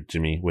Andre Dillard,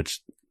 Jimmy,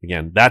 which,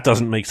 again, that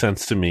doesn't make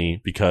sense to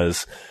me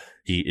because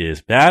he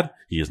is bad.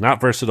 He is not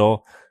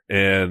versatile.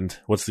 And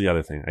what's the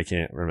other thing? I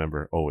can't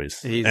remember always.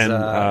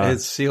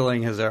 His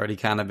ceiling has already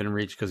kind of been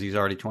reached because he's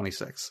already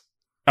 26.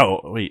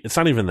 Oh, wait, it's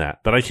not even that,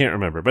 but I can't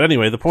remember. But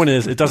anyway, the point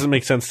is, it doesn't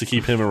make sense to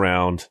keep him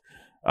around.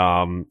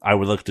 I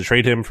would look to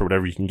trade him for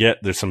whatever you can get.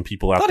 There's some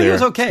people out there. He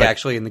was okay,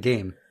 actually, in the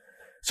game.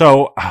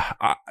 So,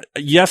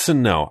 yes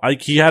and no.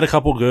 He had a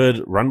couple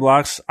good run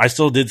blocks. I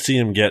still did see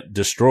him get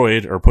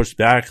destroyed or pushed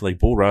back like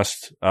bull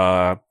rust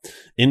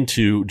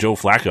into Joe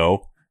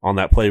Flacco on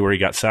that play where he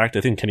got sacked.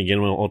 I think Kenny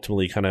Gainwell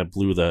ultimately kind of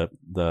blew the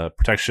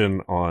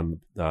protection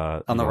on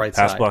the right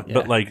pass side, block.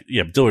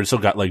 yeah. But Dillard still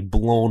got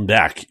blown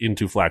back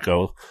into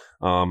Flacco.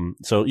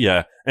 So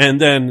yeah,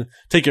 and then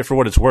take it for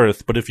what it's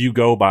worth. But if you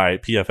go by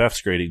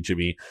PFF's grading,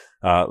 Jimmy,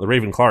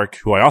 Raven Clark,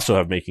 who I also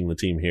have making the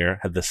team here,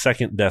 had the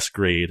second best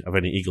grade of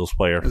any Eagles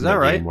player. Is that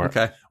right?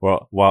 Okay.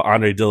 Well, while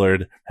Andre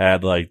Dillard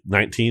had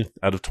 19th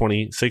out of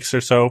 26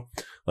 or so,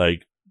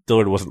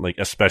 Dillard wasn't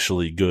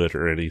especially good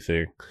or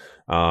anything.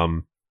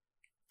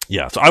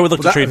 Yeah, so I would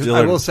look to trade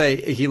Dillard. I will say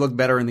he looked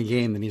better in the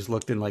game than he's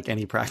looked in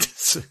any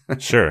practice.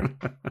 Sure,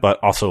 but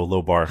also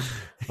low bar.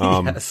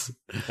 Yes.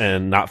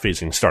 And not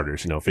facing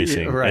starters,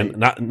 facing right. And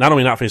not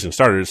only not facing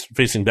starters,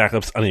 facing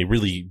backups on a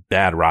really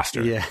bad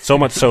roster. Yeah. So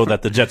much so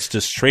that the Jets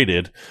just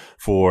traded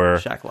for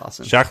Shaq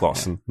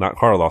Lawson, not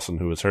Carl Lawson,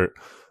 who was hurt.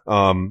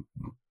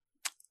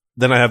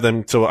 Then I have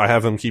them. So I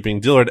have them keeping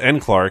Dillard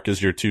and Clark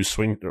as your two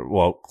swing.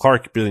 Well,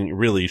 Clark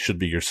really should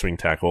be your swing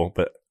tackle,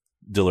 but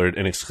Dillard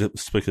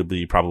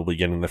inexplicably probably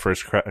getting the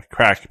first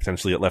crack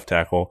potentially at left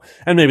tackle,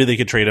 and maybe they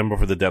could trade him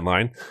before the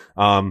deadline.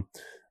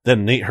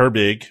 Then Nate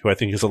Herbig, who I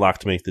think is a lock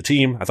to make the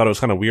team. I thought it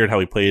was kind of weird how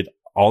he played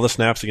all the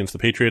snaps against the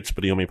Patriots,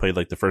 but he only played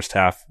the first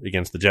half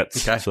against the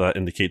Jets. Okay. So that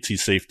indicates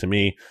he's safe to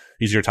me.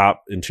 He's your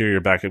top interior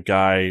backup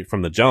guy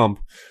from the jump.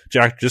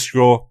 Jack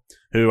Driscoll,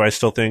 who I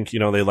still think, they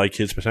like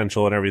his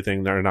potential and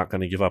everything. They're not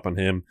going to give up on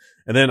him.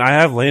 And then I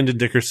have Landon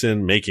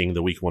Dickerson making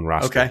the week 1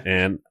 roster. Okay.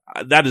 And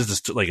that is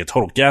just a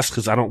total guess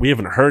because we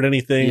haven't heard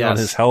anything on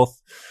his health.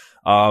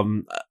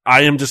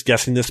 I am just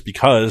guessing this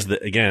because,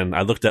 again,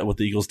 I looked at what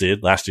the Eagles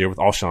did last year with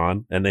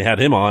Alshon, and they had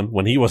him on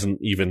when he wasn't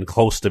even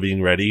close to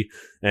being ready,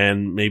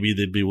 and maybe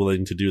they'd be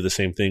willing to do the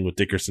same thing with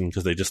Dickerson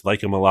because they just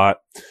like him a lot.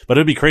 But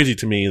it'd be crazy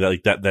to me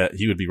that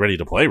he would be ready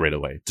to play right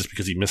away just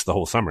because he missed the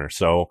whole summer.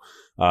 So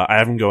I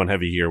have him going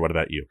heavy here. What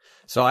about you?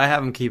 So I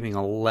have him keeping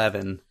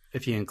 11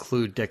 if you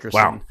include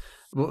Dickerson. Wow.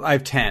 Well, I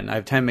have 10. I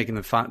have 10 making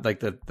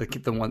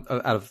the one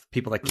out of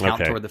people that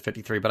count toward the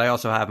 53. But I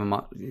also have him.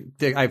 I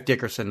have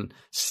Dickerson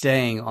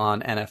staying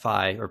on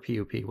NFI or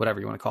PUP, whatever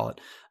you want to call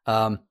it,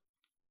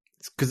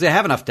 because they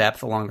have enough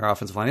depth along their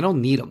offensive line. They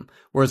don't need them.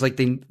 Whereas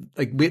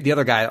the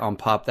other guy on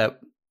PUP that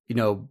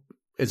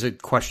is a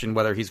question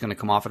whether he's going to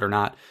come off it or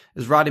not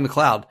is Rodney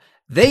McLeod.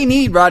 They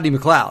need Rodney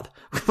McLeod,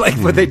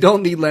 but they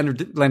don't need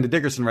Landon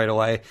Dickerson right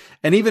away.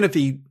 And even if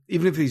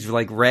he's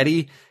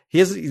ready, he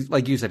has,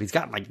 like you said, he's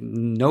got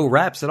no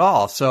reps at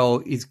all. So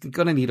he's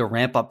going to need a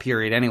ramp up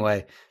period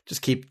anyway.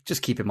 Just keep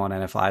him on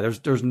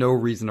NFI. There's no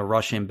reason to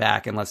rush him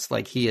back unless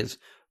he is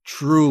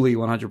truly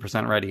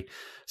 100% ready.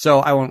 So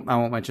I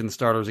won't mention the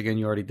starters again.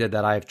 You already did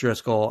that. I have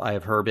Driscoll. I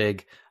have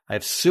Herbig. I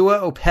have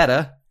Sua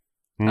Opeta.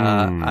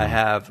 I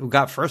have who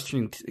got first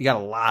team. He got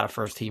a lot of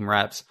first team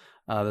reps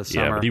this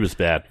summer. Yeah, but he was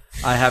bad.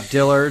 I have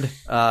Dillard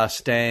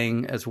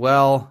staying as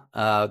well.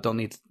 Don't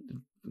need to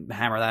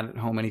hammer that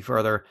home any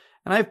further.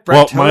 And I have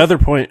Brett Toth. My other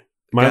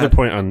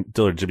point on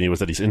Dillard, Jimmy, was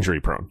that he's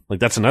injury prone.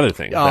 That's another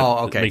thing.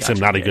 Oh, okay. Makes him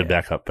not a good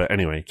backup. But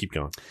anyway, keep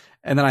going.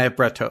 And then I have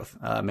Brett Toth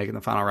making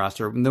the final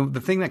roster. And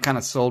the thing that kind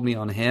of sold me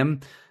on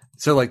him,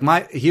 so like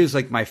he was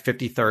like my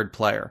 53rd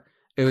player.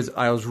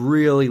 I was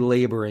really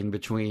laboring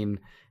between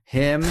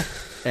him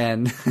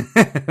and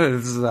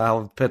this is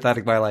how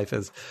pathetic my life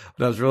is.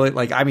 But I was really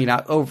like,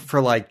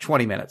 for like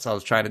 20 minutes, I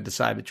was trying to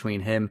decide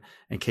between him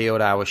and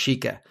Kyoto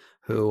Awashika,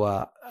 who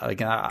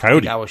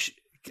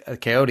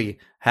Coyote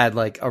had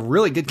like a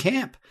really good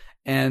camp.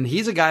 And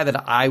he's a guy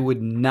that I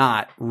would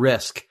not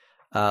risk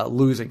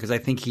losing because I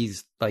think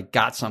he's like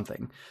got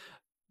something.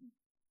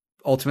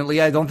 Ultimately,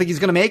 I don't think he's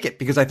going to make it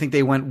because I think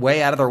they went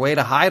way out of their way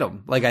to hide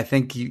him. Like I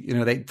think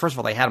they first of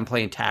all they had him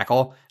playing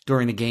tackle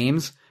during the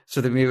games,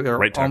 so that maybe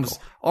they're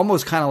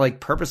almost kind of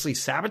like purposely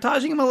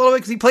sabotaging him a little bit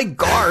because he played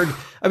guard.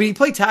 I mean, he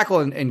played tackle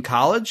in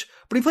college,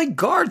 but he played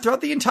guard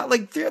throughout the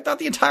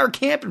entire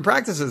camp and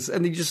practices,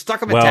 and they just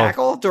stuck him at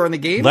tackle during the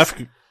games.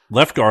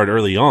 Left guard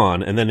early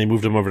on, and then they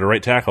moved him over to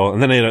right tackle,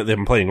 and then they've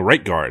been playing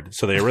right guard,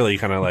 so they're really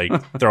kind of like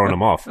throwing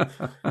him off.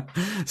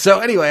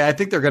 So anyway, I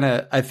think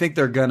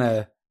they're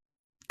gonna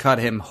cut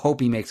him,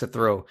 hope he makes it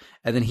through,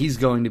 and then he's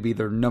going to be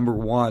their number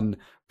one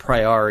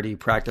priority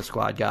practice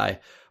squad guy.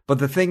 But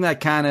the thing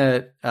that kind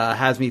of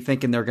has me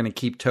thinking they're going to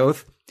keep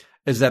Toth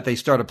is that they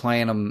started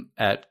playing him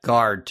at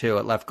guard too,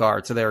 at left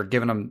guard. So they were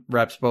giving him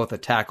reps both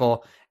at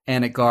tackle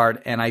and at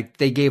guard, and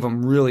they gave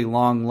him really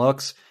long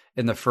looks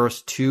in the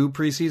first 2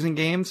 preseason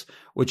games,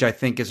 which I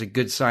think is a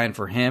good sign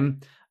for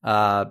him.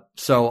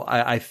 So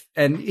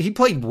and he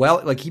played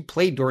well, like he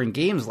played during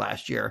games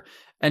last year.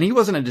 And he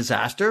wasn't a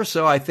disaster,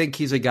 so I think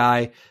he's a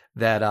guy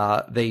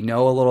that they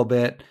know a little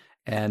bit,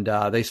 and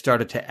they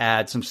started to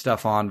add some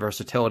stuff on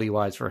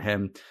versatility-wise for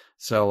him.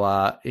 So,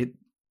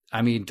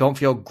 don't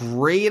feel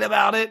great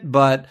about it,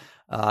 but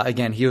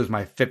again, he was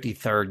my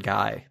 53rd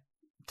guy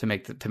to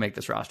make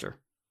this roster.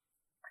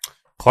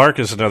 Clark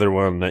is another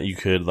one that you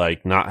could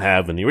like not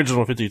have in the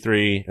original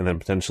 53 and then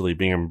potentially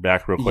bring him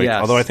back real quick. Yes.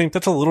 Although I think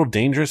that's a little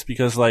dangerous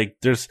because like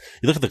you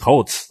look at the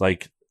Colts,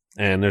 like.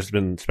 And there's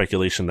been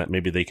speculation that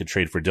maybe they could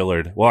trade for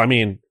Dillard. Well, I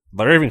mean,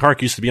 Larry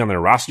Clark used to be on their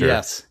roster.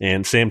 Yes.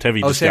 And Sam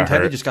Tevi just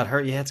got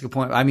hurt. Yeah, that's a good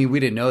point. I mean, we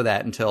didn't know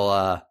that until,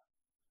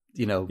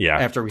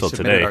 after we submitted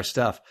today. Our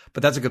stuff.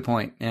 But that's a good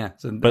point. Yeah.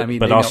 So, they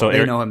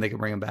know him. They can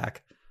bring him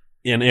back.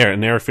 And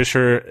Eric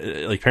Fisher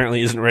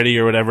apparently isn't ready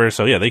or whatever.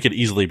 So, yeah, they could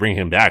easily bring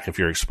him back if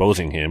you're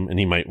exposing him. And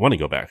he might want to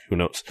go back. Who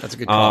knows? That's a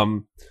good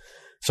call.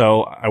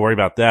 So I worry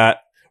about that.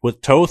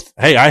 With Toth,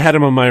 hey, I had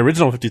him on my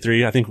original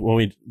 53. I think when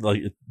we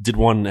did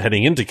one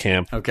heading into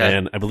camp,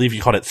 and I believe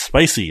you called it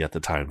spicy at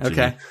the time.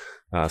 Okay,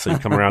 so you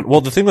come around.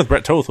 Well, the thing with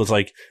Brett Toth was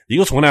like the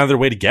Eagles went out of their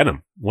way to get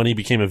him when he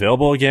became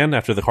available again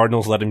after the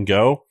Cardinals let him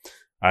go.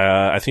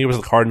 I think it was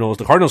the Cardinals.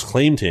 The Cardinals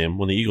claimed him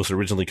when the Eagles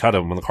originally cut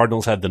him. When the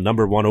Cardinals had the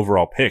number 1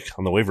 overall pick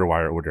on the waiver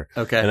wire order,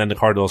 and then the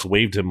Cardinals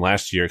waived him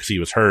last year because he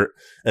was hurt.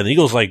 And the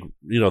Eagles, they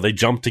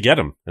jumped to get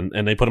him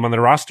and they put him on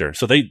their roster.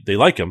 So they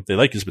like him. They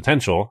like his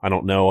potential. I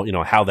don't know,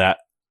 how that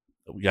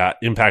got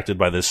impacted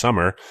by this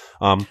summer.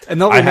 And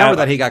they'll remember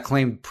that he got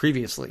claimed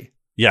previously.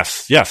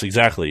 Yes,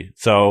 exactly.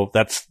 So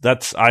that's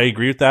I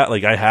agree with that.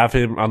 Like I have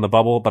him on the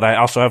bubble, but I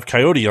also have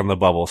Coyote on the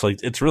bubble. So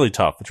it's really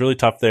tough. It's really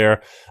tough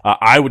there.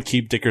 I would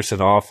keep Dickerson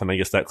off, and I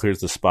guess that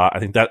clears the spot. I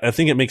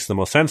think it makes the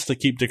most sense to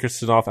keep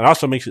Dickerson off, and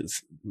also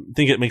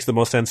think it makes the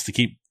most sense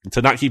to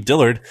not keep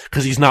Dillard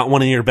because he's not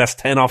one of your best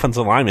 10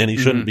 offensive linemen. He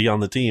shouldn't be on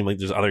the team. Like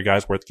there's other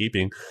guys worth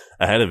keeping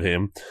ahead of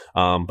him.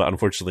 But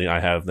unfortunately, I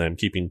have them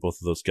keeping both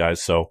of those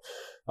guys. So,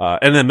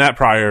 and then Matt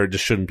Pryor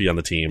just shouldn't be on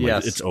the team.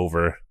 Like, it's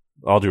over.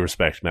 All due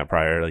respect, Matt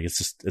Pryor. Like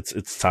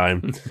it's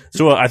time.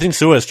 So I think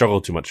Sua has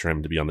struggled too much for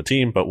him to be on the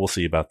team, but we'll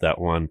see about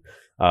that one.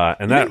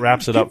 And that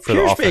wraps it up for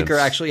the offense. Baker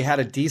actually had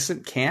a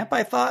decent camp,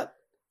 I thought.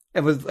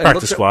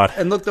 Practice squad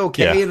and looked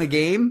okay in the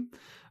game,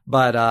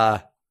 but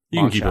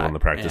you can keep him on the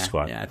practice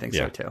squad. Yeah, I think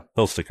so too.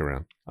 He'll stick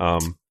around.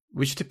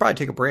 We should probably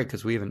take a break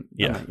because we haven't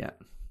done that yet.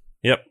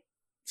 Yep.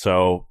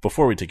 So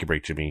before we take a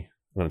break, Jimmy,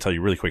 I'm going to tell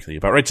you really quickly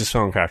about Righteous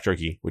Felon Craft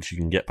Jerky, which you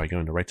can get by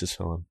going to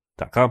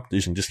righteousfelon.com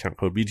using discount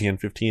code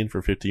BGN15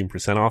 for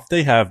 15% off.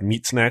 They have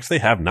meat snacks. They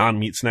have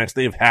non-meat snacks.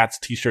 They have hats,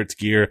 t-shirts,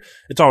 gear.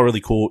 It's all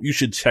really cool. You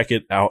should check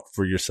it out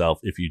for yourself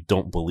if you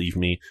don't believe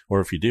me or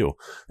if you do.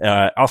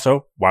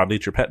 Also,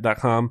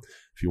 wildnaturepet.com.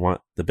 If you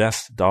want the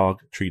best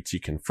dog treats you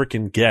can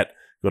freaking get,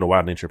 go to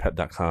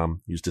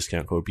wildnaturepet.com. Use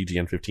discount code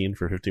BGN15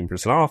 for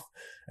 15% off.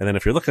 And then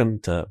if you're looking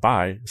to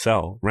buy,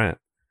 sell, rent,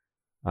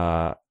 did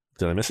I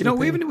miss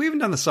anything? We haven't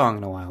done the song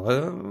in a while.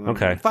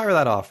 Okay. Fire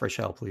that off,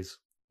 Rochelle, please.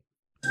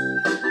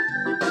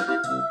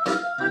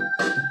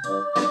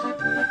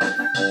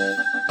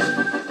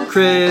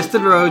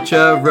 Kristen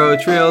Rocha,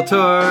 Roach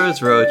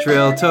Realtors, Roach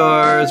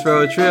Realtors,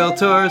 Roach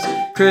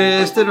Realtors.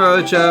 Kristen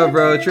Rocha,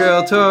 Roach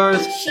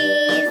Realtors.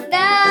 She's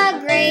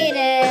the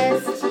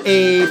greatest.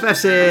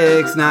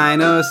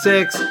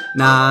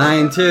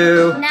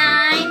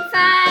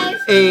 856-906-9295.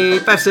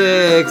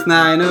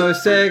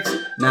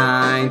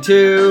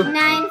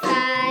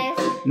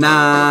 856-906-9295.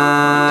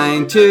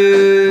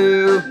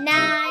 9295.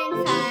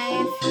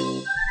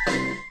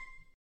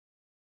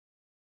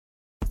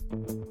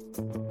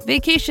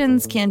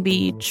 Vacations can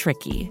be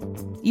tricky.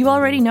 You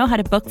already know how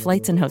to book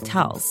flights and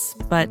hotels,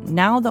 but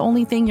now the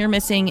only thing you're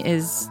missing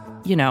is,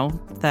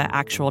 the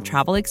actual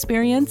travel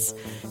experience.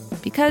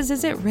 Because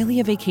is it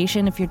really a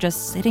vacation if you're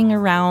just sitting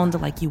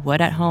around like you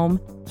would at home?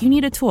 You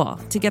need a tool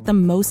to get the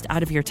most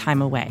out of your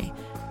time away.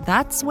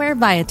 That's where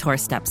Viator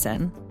steps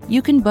in.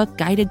 You can book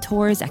guided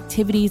tours,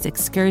 activities,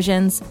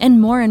 excursions, and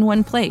more in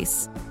one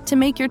place to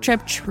make your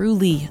trip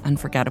truly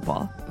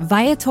unforgettable.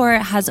 Viator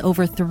has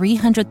over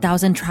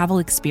 300,000 travel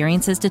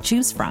experiences to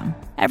choose from.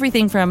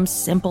 Everything from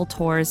simple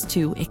tours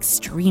to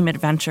extreme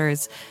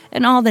adventures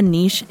and all the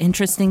niche,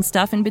 interesting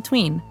stuff in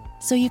between.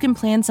 So you can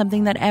plan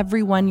something that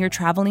everyone you're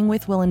traveling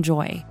with will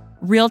enjoy.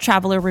 Real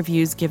traveler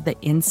reviews give the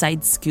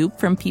inside scoop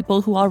from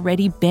people who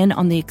already been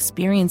on the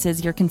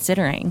experiences you're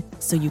considering,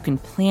 so you can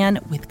plan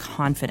with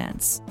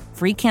confidence.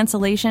 Free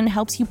cancellation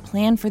helps you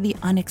plan for the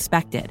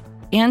unexpected.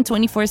 And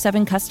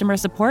 24/7 customer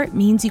support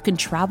means you can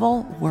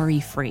travel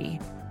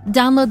worry-free.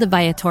 Download the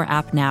Viator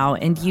app now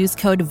and use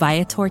code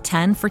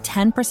Viator10 for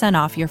 10%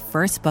 off your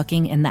first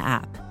booking in the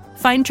app.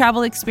 Find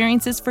travel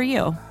experiences for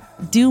you.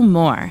 Do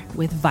more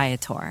with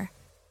Viator.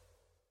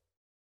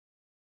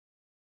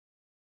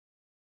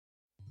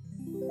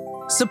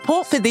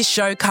 Support for this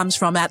show comes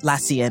from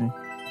Atlassian.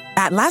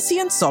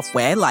 Atlassian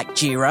software like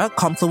Jira,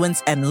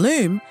 Confluence, and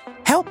Loom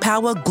help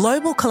power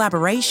global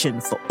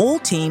collaboration for all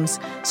teams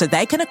so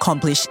they can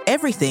accomplish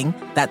everything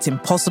that's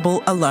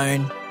impossible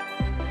alone.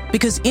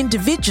 Because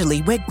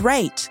individually we're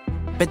great,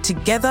 but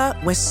together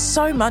we're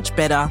so much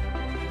better.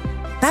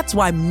 That's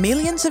why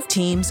millions of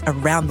teams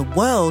around the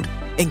world,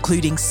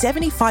 including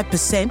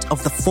 75%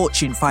 of the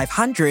Fortune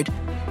 500,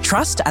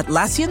 trust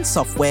Atlassian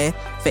software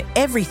for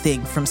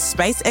everything from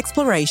space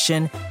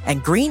exploration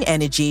and green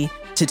energy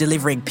to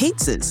delivering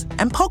pizzas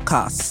and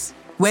podcasts.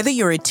 Whether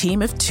you're a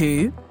team of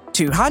 2,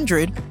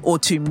 200, or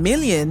 2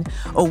 million,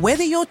 or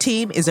whether your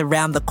team is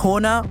around the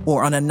corner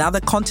or on another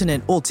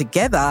continent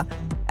altogether,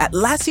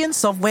 Atlassian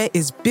software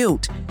is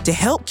built to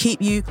help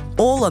keep you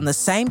all on the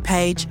same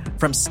page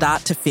from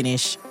start to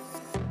finish.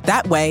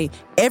 That way,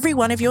 every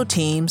one of your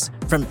teams,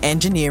 from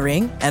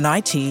engineering and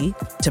IT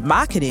to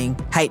marketing,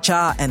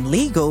 HR, and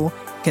legal,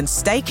 can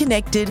stay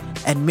connected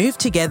and move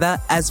together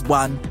as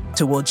one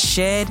towards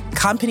shared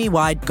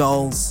company-wide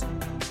goals.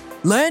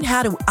 Learn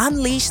how to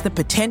unleash the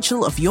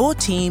potential of your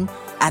team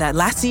at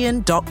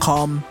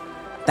Atlassian.com.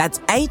 That's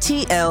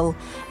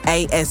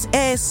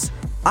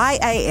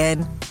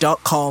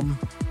Atlassian.com.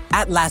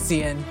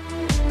 Atlassian.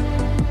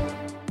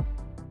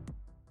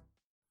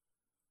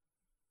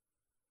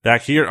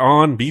 Back here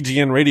on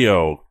BGN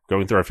Radio,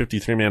 going through our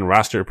 53-man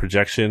roster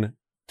projection.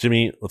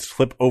 Jimmy, let's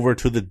flip over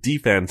to the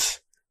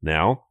defense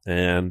now.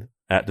 And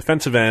at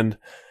defensive end,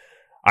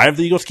 I have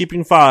the Eagles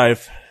keeping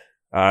 5.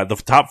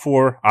 The top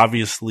 4,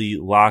 obviously,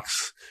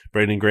 locks: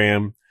 Brandon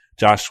Graham,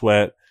 Josh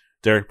Sweat,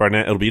 Derek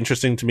Barnett. It'll be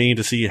interesting to me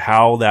to see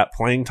how that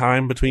playing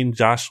time between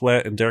Josh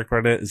Sweat and Derek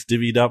Barnett is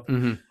divvied up.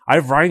 Mm-hmm. I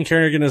have Ryan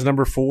Kerrigan as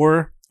number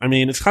 4. I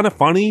mean, it's kind of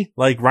funny.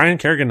 Like, Ryan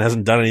Kerrigan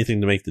hasn't done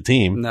anything to make the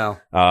team. No.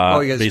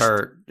 He gets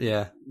hurt.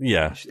 Yeah.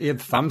 Yeah. He had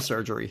thumb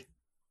surgery.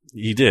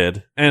 He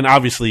did. And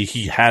obviously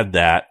he had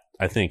that,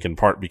 I think, in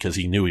part because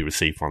he knew he was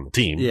safe on the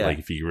team. Yeah. Like,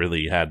 if he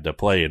really had to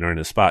play and earn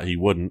his spot, he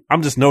wouldn't.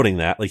 I'm just noting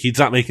that. Like, he's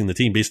not making the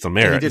team based on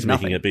merit. He's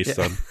making it based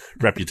on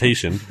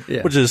reputation,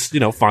 which is,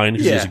 fine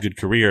because he has a good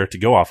career to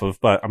go off of.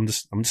 But I'm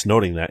just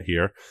noting that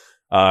here.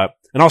 And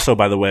also,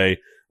 by the way,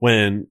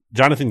 when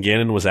Jonathan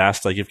Gannon was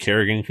asked, like, if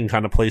Kerrigan can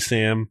kind of play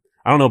Sam,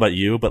 I don't know about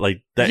you, but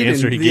like that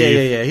answer he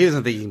gave. Yeah. He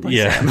doesn't think he can play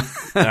Sam.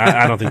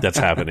 I don't think that's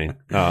happening.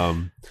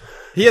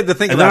 He had to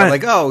think about it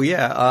like,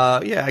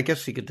 I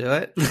guess he could do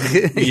it.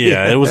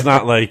 Yeah, it was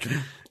not like,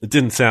 it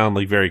didn't sound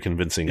like very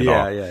convincing at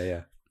all.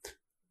 Yeah.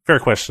 Fair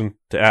question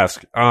to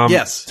ask.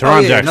 Yes.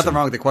 Teron Jackson. Nothing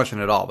wrong with the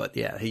question at all, but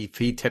yeah, he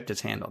tipped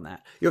his hand on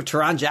that. You have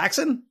Teron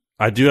Jackson?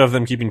 I do have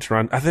them keeping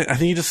Teron. I think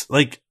he just,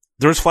 like,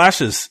 there was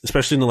flashes,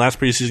 especially in the last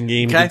preseason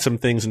game. He did some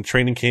things in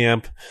training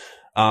camp.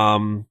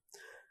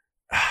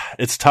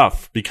 It's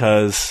tough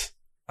because,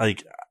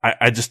 like,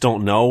 I just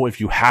don't know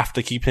if you have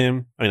to keep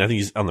him. I mean, I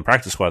think he's on the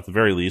practice squad at the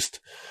very least.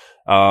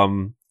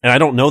 And I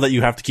don't know that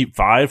you have to keep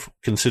 5,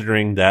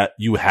 considering that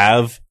you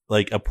have,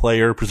 like, a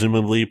player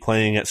presumably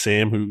playing at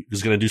Sam who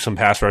is going to do some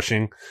pass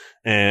rushing.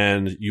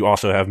 And you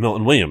also have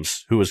Milton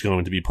Williams, who is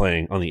going to be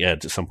playing on the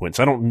edge at some point.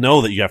 So I don't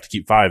know that you have to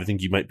keep 5. I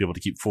think you might be able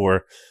to keep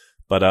 4.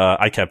 But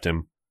I kept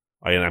him.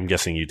 I'm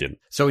guessing you didn't.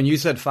 So when you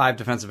said 5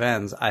 defensive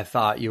ends, I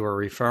thought you were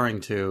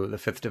referring to the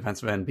 5th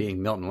defensive end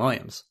being Milton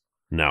Williams.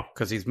 No.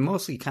 Because he's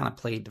mostly kind of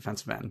played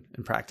defensive end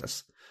in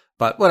practice.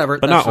 But whatever.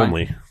 But not fine.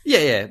 Only.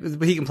 Yeah.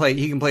 But he can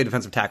play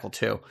defensive tackle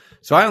too.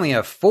 So I only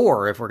have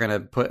 4 if we're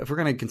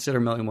gonna consider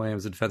Milton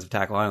Williams a defensive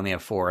tackle. I only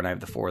have 4, and I have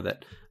the 4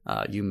 that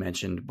you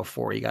mentioned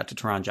before you got to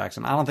Teron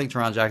Jackson. I don't think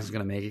Teron Jackson's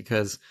gonna make it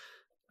because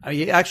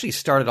he actually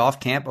started off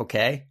camp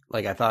okay.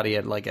 Like, I thought he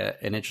had like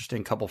an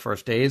interesting couple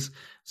first days.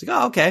 It's like,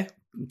 oh, okay.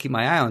 Keep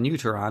my eye on you,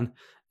 Teron.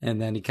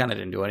 And then he kind of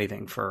didn't do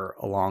anything for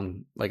a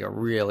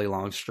really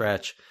long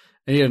stretch.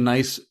 And he had a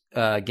nice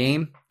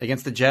game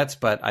against the Jets,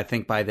 but I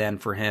think by then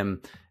for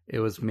him, it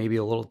was maybe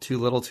a little too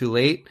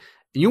late.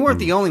 You weren't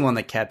the only one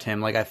that kept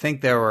him. Like, I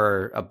think there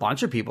were a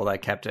bunch of people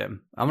that kept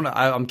him.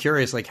 I'm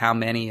curious, like, how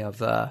many of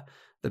the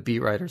beat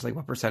writers, like,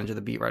 what percentage of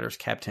the beat writers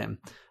kept him?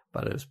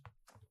 But it was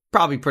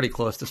probably pretty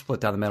close to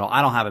split down the middle.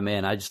 I don't have him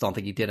in. I just don't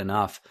think he did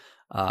enough.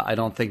 I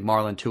don't think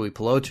Marlon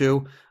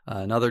Tuipulotu,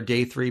 another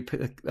day 3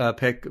 pick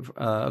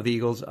of the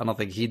Eagles, I don't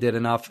think he did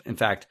enough. In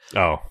fact,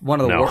 one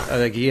of the worst, I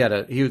think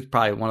he was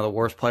probably one of the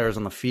worst players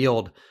on the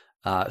field,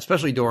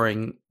 especially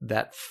during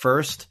that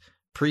first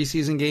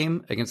preseason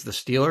game against the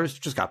Steelers.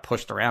 Just got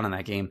pushed around in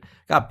that game.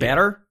 Got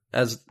better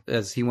as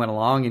he went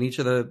along in each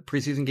of the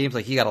preseason games.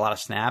 Like, he got a lot of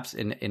snaps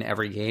in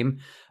every game.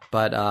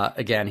 But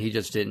again, he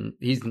just didn't.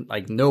 He's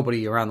like,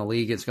 nobody around the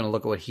league is going to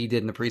look at what he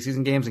did in the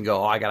preseason games and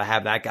go, "Oh, I got to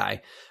have that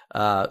guy."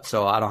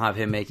 So I don't have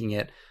him making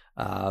it.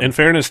 In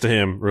fairness to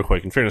him, real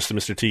quick, in fairness to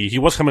Mr. T, he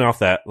was coming off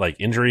that like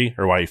injury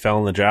or why he fell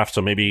in the draft.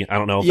 So maybe, I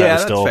don't know if that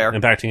was still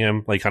impacting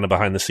him, like kind of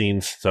behind the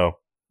scenes. So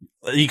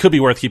he could be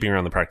worth keeping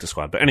around the practice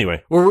squad. But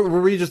anyway, were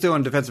we just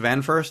doing defensive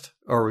end first,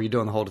 or were you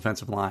doing the whole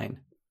defensive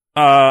line?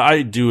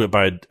 I do it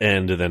by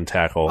end and then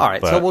tackle. All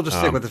right, so we'll just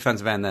stick with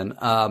defensive end then.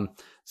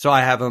 So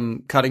I have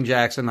him cutting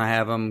Jackson. I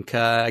have him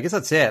I guess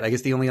that's it. I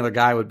guess the only other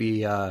guy would be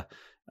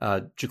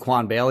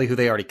Jaquan Bailey, who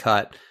they already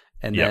cut,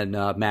 and then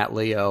Matt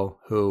Leo,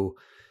 who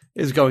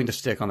is going to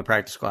stick on the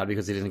practice squad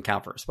because he didn't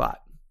count for a spot.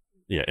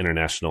 Yeah,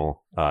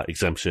 international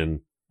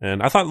exemption.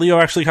 And I thought Leo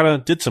actually kind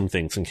of did some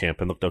things in camp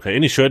and looked okay.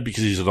 And he should,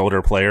 because he's an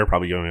older player,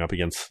 probably going up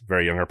against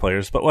very younger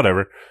players. But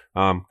whatever.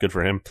 Good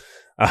for him.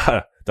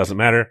 Doesn't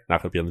matter.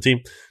 Not going to be on the team.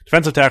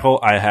 Defensive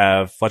tackle, I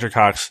have Fletcher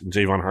Cox and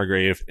Javon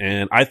Hargrave.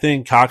 And I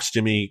think Cox,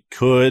 Jimmy,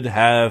 could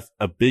have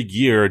a big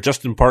year,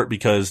 just in part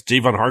because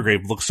Javon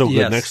Hargrave looks so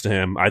good next to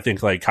him. I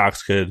think like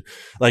Cox could,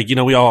 like,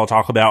 we all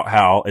talk about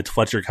how it's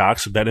Fletcher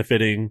Cox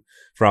benefiting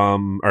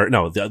from, or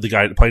no, the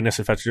guy playing next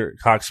to Fletcher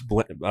Cox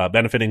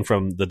benefiting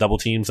from the double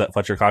teams that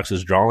Fletcher Cox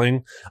is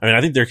drawing. I mean,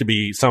 I think there could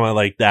be someone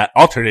like that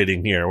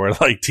alternating here, where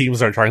like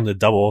teams are trying to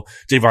double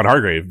Javon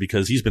Hargrave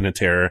because he's been a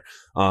terror.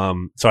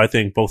 So I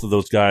think both of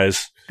those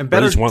guys, and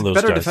better, at least one of those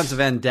better guys,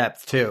 defensive end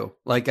depth too.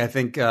 Like, I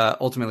think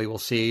ultimately we'll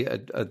see.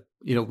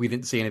 We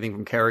didn't see anything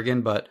from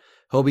Kerrigan, but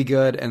he'll be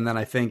good. And then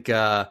I think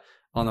on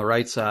the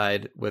right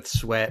side with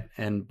Sweat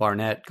and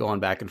Barnett going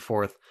back and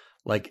forth,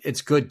 like,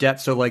 it's good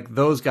depth. So like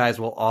those guys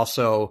will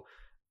also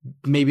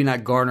maybe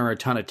not garner a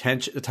ton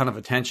of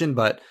attention,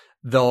 but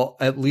they'll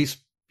at least,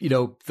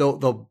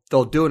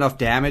 they'll do enough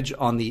damage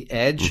on the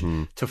edge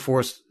to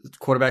force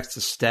quarterbacks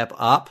to step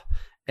up.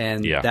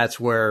 And that's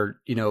where,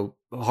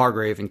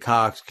 Hargrave and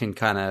Cox can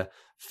kind of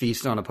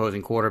feast on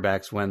opposing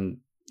quarterbacks when,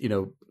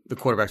 the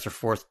quarterbacks are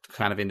forced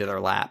kind of into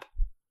their lap.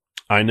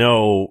 I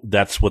know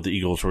that's what the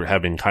Eagles were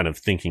having kind of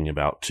thinking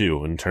about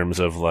too, in terms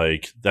of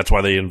like, that's why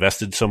they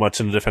invested so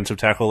much in the defensive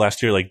tackle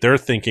last year. Like, they're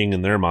thinking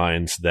in their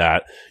minds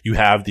that you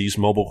have these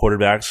mobile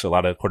quarterbacks, a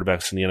lot of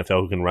quarterbacks in the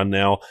NFL who can run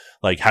now.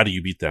 Like, how do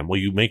you beat them?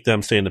 Well, you make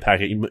them stay in the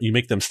packet, you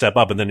make them step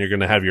up, and then you're going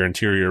to have your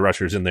interior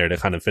rushers in there to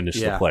kind of finish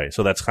the play.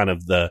 So that's kind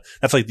of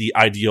that's like the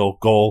ideal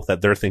goal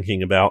that they're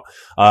thinking about.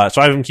 So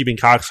I have them keeping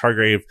Cox,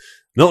 Hargrave,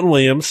 Milton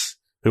Williams,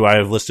 who I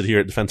have listed here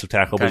at defensive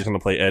tackle, but he's going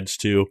to play edge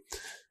too.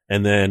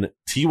 And then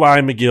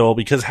T.Y. McGill,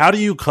 because how do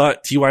you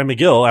cut T.Y.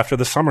 McGill after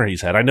the summer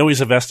he's had? I know he's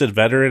a vested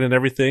veteran and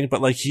everything,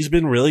 but like, he's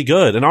been really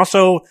good. And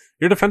also,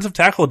 your defensive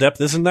tackle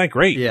depth isn't that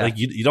great. Yeah. Like,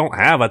 you don't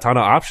have a ton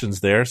of options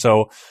there.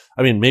 So,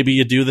 I mean, maybe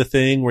you do the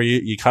thing where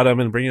you cut him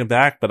and bring him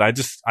back. But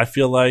I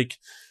feel like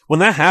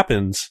when that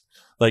happens,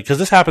 like, because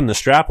this happened to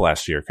Strap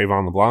last year,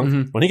 Kayvon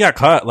LeBlanc, when he got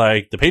cut,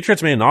 like, the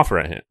Patriots made an offer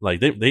at him. Like,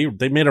 they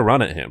made a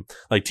run at him.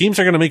 Like, teams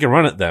are going to make a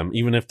run at them,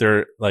 even if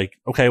they're like,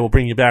 okay, we'll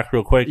bring you back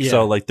real quick.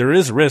 So, like, there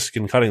is risk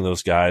in cutting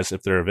those guys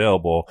if they're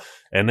available,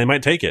 and they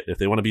might take it if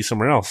they want to be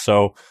somewhere else.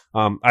 So,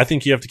 I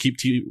think you have to keep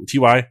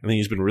T.Y. I think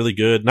he's been really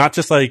good, not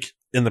just like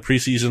in the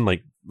preseason,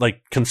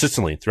 like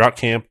consistently throughout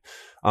camp.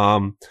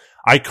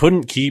 I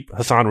couldn't keep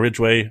Hassan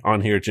Ridgeway on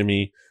here,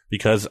 Jimmy,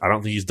 because I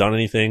don't think he's done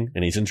anything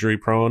and he's injury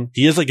prone.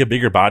 He is like a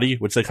bigger body,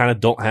 which they kind of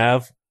don't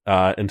have,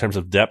 in terms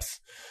of depth.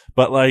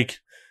 But like,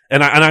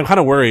 and I'm kind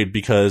of worried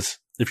because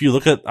if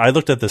you I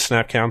looked at the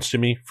snap counts,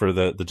 Jimmy, for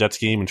the Jets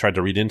game and tried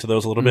to read into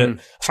those a little bit.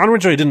 Hassan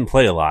Ridgeway didn't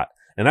play a lot.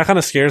 And that kind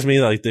of scares me.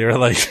 Like, they're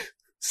like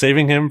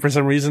saving him for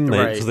some reason.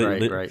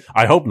 Right.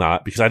 I hope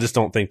not, because I just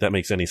don't think that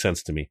makes any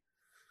sense to me.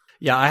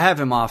 Yeah, I have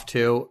him off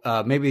too.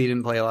 Maybe he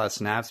didn't play a lot of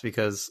snaps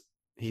because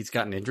he's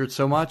gotten injured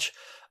so much.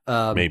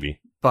 Maybe.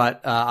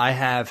 But I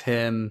have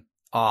him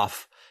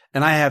off,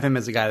 and I have him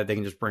as a guy that they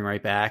can just bring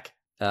right back.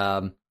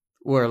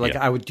 Where like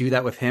I would do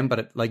that with him,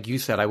 but like you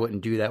said, I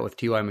wouldn't do that with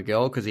T.Y.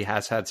 McGill because he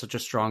has had such a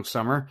strong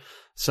summer.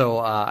 So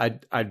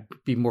I'd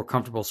be more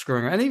comfortable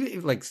screwing around. And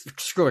even, like,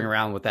 screwing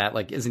around with that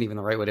like isn't even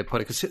the right way to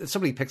put it, because if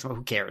somebody picks up,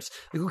 who cares?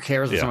 Like, who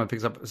cares if someone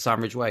picks up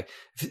Hassan Ridgeway?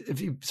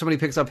 If somebody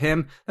picks up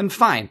him, then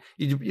fine.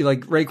 You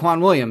like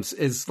Raekwon Williams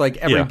is like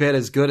every bit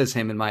as good as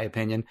him in my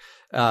opinion.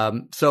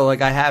 So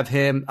like I have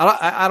him.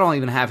 I don't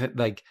even have it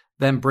like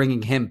them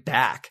bringing him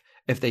back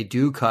if they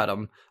do cut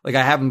him. Like,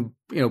 I have him,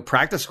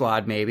 practice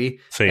squad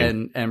maybe,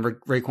 and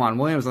Raekwon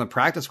Williams on the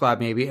practice squad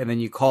maybe, and then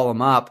you call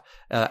him up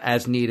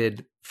as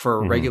needed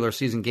for regular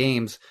season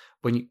games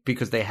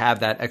because they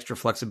have that extra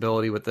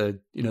flexibility with the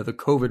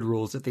COVID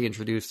rules that they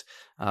introduced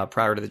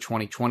prior to the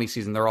 2020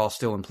 season. They're all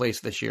still in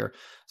place this year.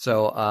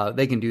 So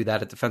they can do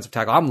that at defensive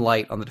tackle. I'm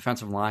light on the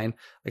defensive line.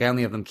 Like I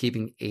only have them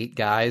keeping 8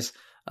 guys,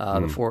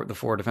 the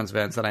four defensive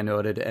ends that I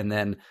noted. And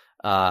then,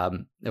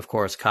 of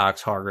course,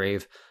 Cox,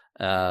 Hargrave,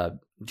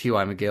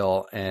 T.Y.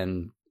 McGill,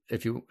 and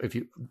if you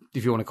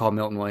want to call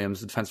Milton Williams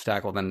the defensive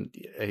tackle, then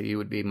he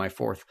would be my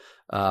fourth.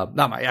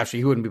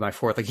 He wouldn't be my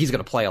fourth. Like he's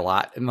going to play a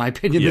lot, in my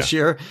opinion, this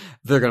year.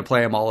 They're going to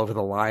play him all over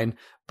the line.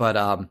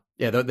 But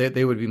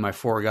they would be my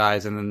 4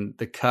 guys. And then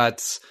the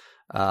cuts,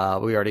 we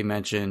already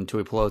mentioned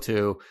Tui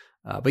Pelotu.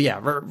 But yeah,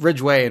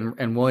 Ridgeway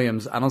and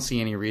Williams, I don't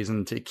see any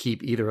reason to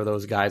keep either of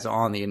those guys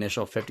on the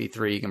initial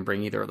 53. You can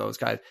bring either of those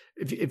guys.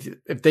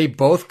 If they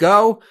both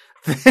go,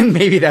 then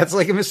maybe that's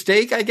like a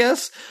mistake, I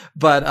guess.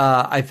 But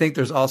I think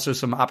there's also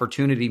some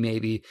opportunity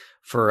maybe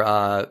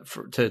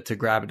to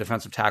grab a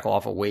defensive tackle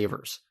off of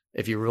waivers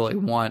if you really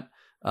want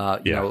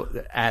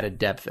added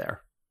depth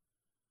there.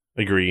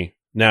 Agree.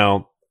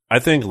 Now, I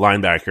think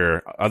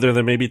linebacker, other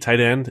than maybe tight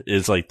end,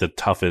 is like the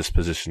toughest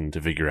position to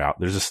figure out.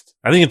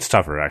 I think it's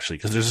tougher actually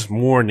because there's just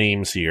more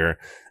names here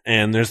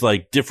and there's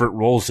like different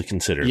roles to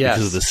consider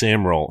because of the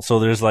Sam role. So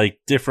there's like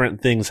different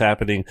things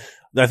happening.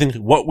 I think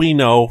what we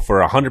know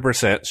for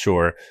 100%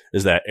 sure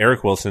is that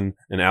Eric Wilson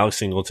and Alex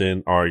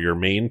Singleton are your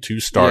main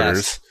 2 starters.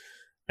 Yes.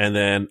 And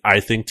then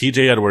I think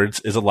TJ Edwards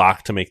is a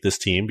lock to make this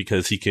team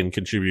because he can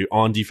contribute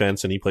on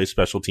defense and he plays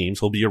special teams.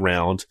 He'll be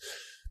around.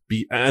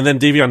 And then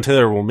Davion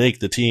Taylor will make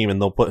the team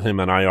and they'll put him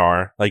on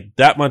IR. Like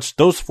that much,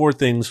 those 4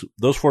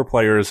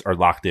 players are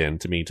locked in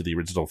to me to the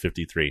original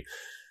 53.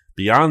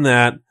 Beyond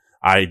that,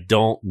 I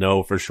don't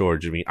know for sure,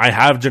 Jimmy. I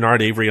have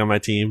Jannard Avery on my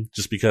team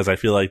just because I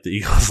feel like the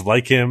Eagles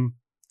like him.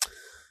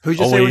 Who'd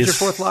you say was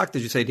your 4th lock?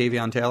 Did you say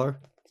Davion Taylor?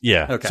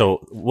 Yeah. Okay.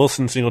 So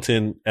Wilson,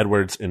 Singleton,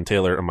 Edwards, and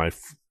Taylor are my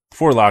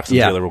 4 locks, and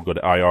Taylor will go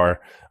to IR.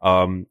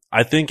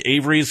 I think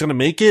Avery is going to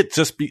make it.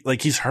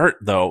 He's hurt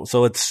though,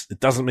 so it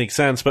doesn't make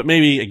sense. But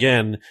maybe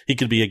again, he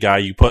could be a guy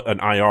you put an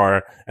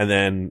IR, and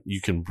then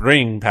you can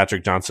bring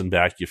Patrick Johnson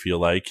back. You feel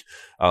like.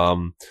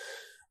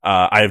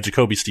 I have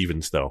Jacoby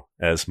Stevens though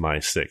as my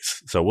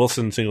 6th. So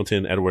Wilson,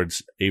 Singleton,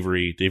 Edwards,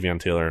 Avery, Davion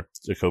Taylor,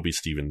 Jacoby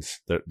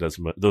Stevens. Those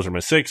are my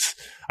 6.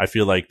 I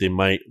feel like they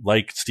might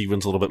like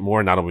Stevens a little bit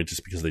more, not only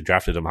just because they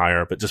drafted him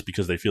higher, but just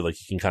because they feel like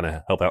he can kind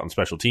of help out in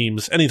special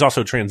teams. And he's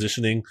also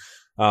transitioning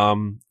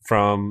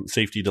from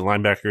safety to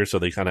linebacker, so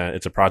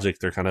it's a project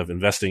they're kind of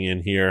investing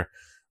in here.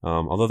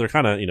 Although they're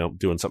kind of,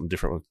 doing something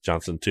different with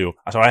Johnson too.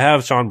 So I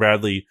have Sean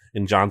Bradley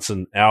and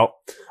Johnson out.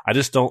 I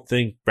just don't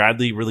think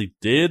Bradley really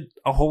did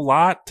a whole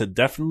lot to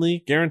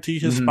definitely guarantee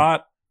his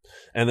spot.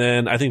 And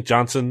then I think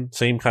Johnson,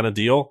 same kind of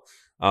deal.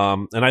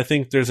 And I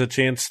think there's a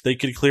chance they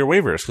could clear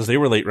waivers because they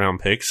were late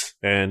round picks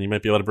and you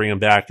might be able to bring them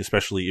back,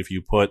 especially if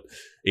you put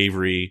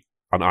Avery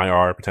on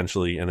IR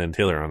potentially and then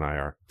Taylor on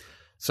IR.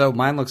 So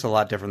mine looks a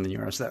lot different than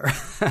yours there.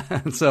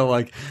 So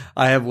like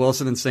I have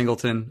Wilson and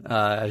Singleton,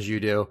 as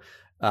you do.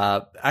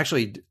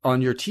 Actually,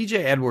 on your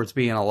TJ Edwards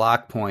being a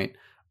lock point,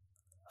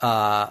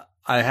 I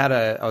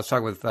was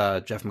talking with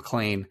Jeff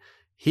McClain.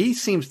 He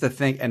seems to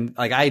think, and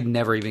like I had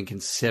never even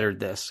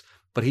considered this,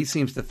 but he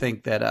seems to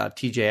think that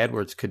TJ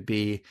Edwards could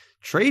be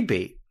trade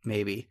bait,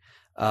 maybe.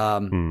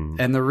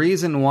 And the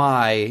reason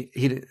why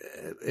he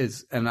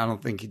is, and I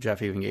don't think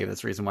Jeff even gave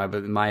this reason why,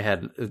 but in my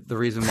head, the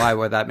reason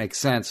why that makes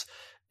sense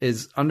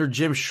is under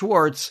Jim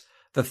Schwartz,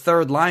 the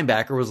 3rd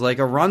linebacker was like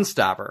a run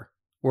stopper.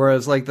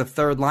 Whereas like the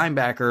 3rd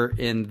linebacker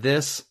in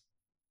this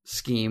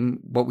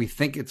scheme, what we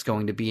think it's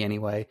going to be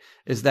anyway,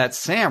 is that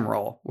Sam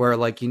role where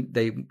like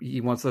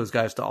he wants those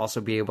guys to also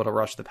be able to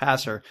rush the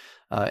passer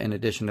in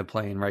addition to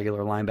playing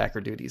regular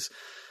linebacker duties.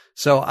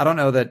 So I don't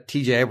know that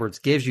TJ Edwards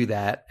gives you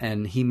that,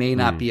 and he may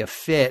not be a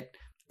fit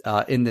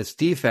in this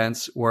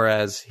defense,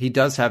 whereas he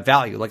does have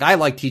value. Like I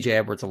like TJ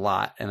Edwards a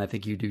lot, and I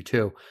think you do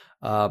too.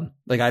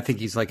 Like I think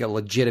he's like a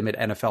legitimate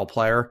NFL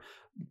player,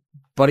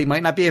 but he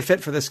might not be a fit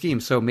for this scheme.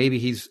 So maybe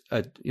he's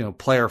a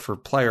player for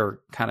player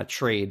kind of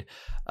trade.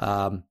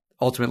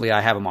 Ultimately, I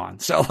have him on.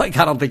 So like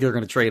I don't think they're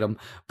going to trade him,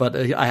 but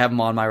I have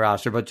him on my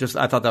roster. But just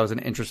I thought that was an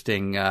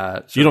interesting.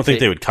 You don't think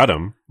they would cut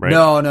him, right?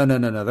 No. They're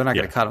not going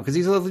to cut him because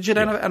he's a legit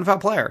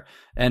NFL player,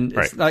 and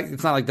it's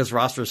not like this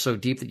roster is so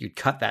deep that you'd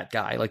cut that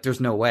guy. Like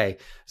there's no way.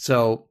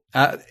 So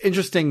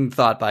interesting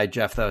thought by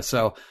Jeff though.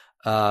 So.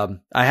 I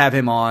have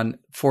him on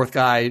 4th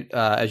guy,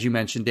 as you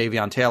mentioned,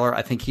 Davion Taylor.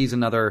 I think he's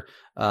another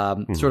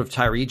sort of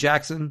Tyree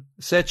Jackson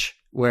sitch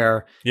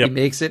where he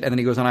makes it and then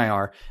he goes on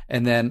IR.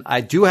 And then I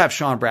do have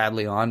Sean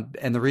Bradley on.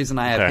 And the reason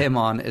I have him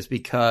on is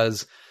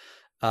because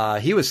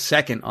he was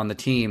 2nd on the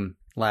team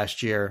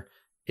last year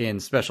in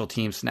special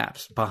team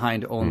snaps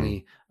behind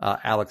only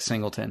Alex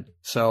Singleton.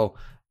 So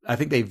I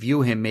think they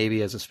view him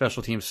maybe as a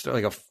special teams,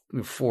 like a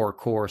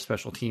 4-core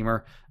special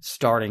teamer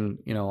starting,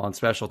 on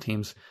special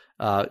teams.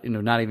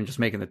 Not even just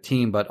making the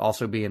team, but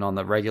also being on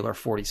the regular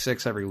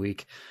 46 every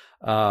week.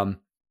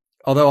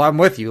 Although I'm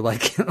with you,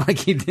 like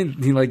he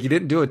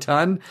didn't do a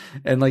ton,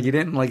 and like he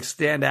didn't like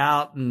stand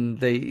out, and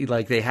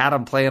they had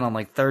him playing on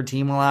like third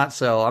team a lot,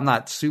 so I'm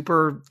not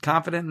super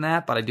confident in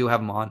that, but I do have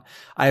him on.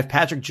 I have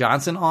Patrick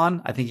Johnson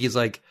on. I think he's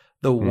like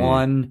the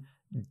one,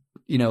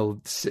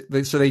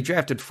 so they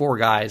drafted 4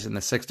 guys in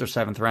the 6th or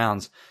 7th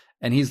rounds,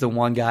 and he's the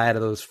one guy out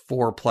of those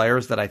 4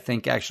 players that I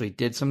think actually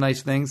did some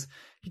nice things.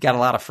 He got a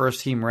lot of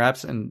first team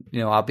reps, and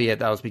albeit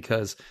that was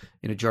because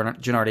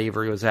Jannard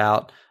Avery was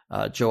out.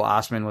 Joe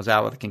Osman was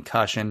out with a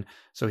concussion,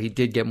 so he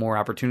did get more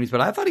opportunities,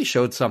 but I thought he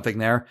showed something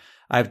there.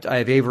 I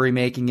have Avery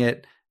making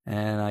it,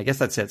 and I guess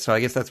that's it. So I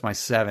guess that's my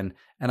 7.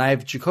 And I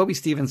have Jacoby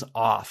Stevens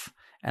off,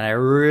 and I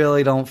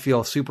really don't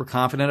feel super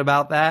confident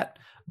about that,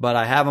 but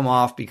I have him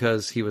off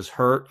because he was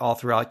hurt all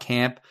throughout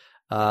camp.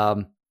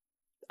 He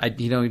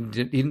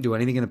didn't do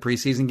anything in the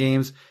preseason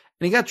games,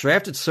 and he got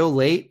drafted so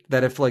late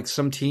that if like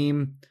some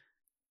team,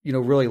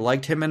 really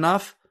liked him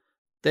enough,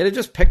 they'd have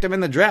just picked him in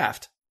the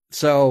draft.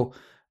 So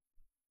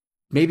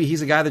maybe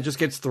he's a guy that just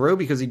gets through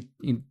because he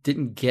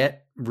didn't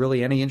get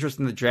really any interest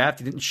in the draft.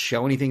 He didn't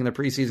show anything in the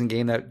preseason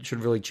game that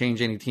should really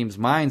change any team's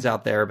minds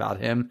out there about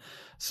him.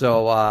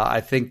 So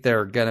I think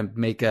they're going to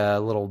make a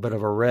little bit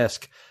of a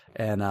risk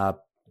and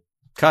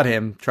cut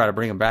him, try to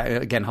bring him back.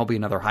 Again, he'll be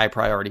another high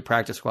priority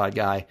practice squad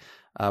guy,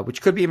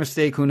 which could be a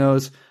mistake. Who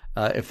knows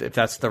if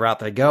that's the route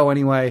they go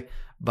anyway.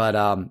 But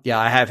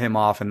I have him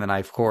off. And then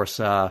of course,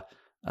 I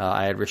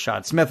had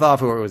Rashad Smith off,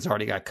 who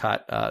already got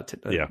cut.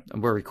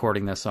 We're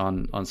recording this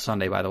on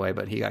Sunday, by the way,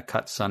 but he got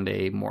cut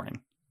Sunday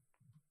morning.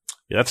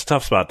 Yeah, that's a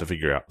tough spot to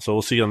figure out. So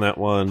we'll see on that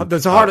one. It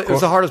was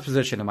the hardest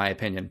position, in my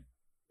opinion.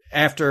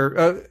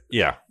 After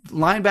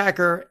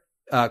linebacker,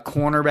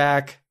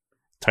 cornerback,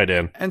 tight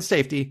end, and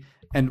safety,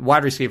 and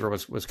wide receiver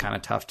was kind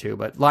of tough too.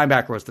 But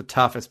linebacker was the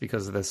toughest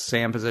because of the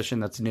Sam position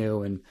that's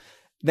new, and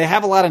they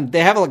have a lot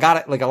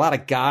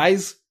of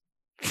guys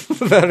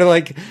that are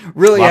like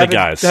really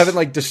haven't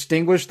like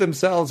distinguished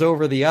themselves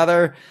over the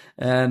other,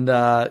 and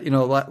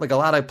like a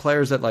lot of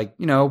players that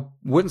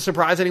wouldn't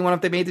surprise anyone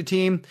if they made the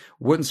team,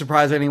 wouldn't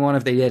surprise anyone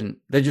if they didn't.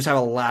 They just have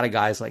a lot of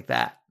guys like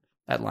that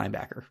at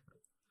linebacker.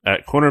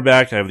 At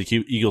cornerback, I have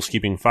the Eagles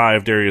keeping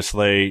 5: Darius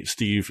Slay,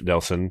 Steve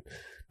Nelson,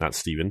 not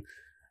Steven.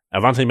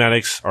 Avonte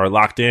Maddox are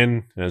locked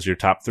in as your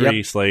top 3.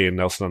 Yep. Slay and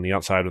Nelson on the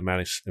outside with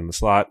Maddox in the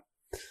slot,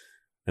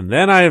 and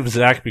then I have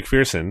Zach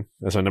McPherson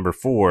as my number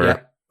 4.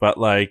 Yep. But,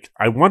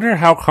 I wonder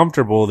how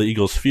comfortable the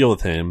Eagles feel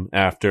with him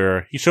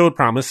after he showed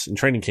promise in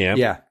training camp.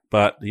 Yeah.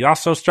 But he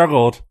also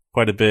struggled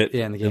quite a bit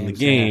in the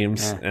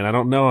games. Yeah. And I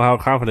don't know how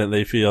confident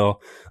they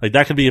feel.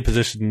 That could be a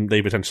position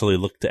they potentially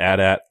look to add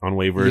at on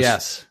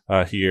waivers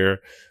here.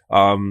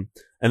 And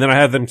then I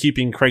have them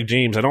keeping Craig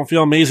James. I don't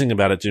feel amazing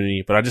about it,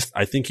 Jimmy, but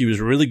I think he was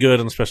really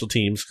good on special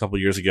teams a couple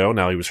years ago.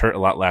 Now, he was hurt a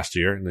lot last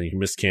year, and then he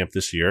missed camp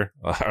this year,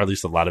 or at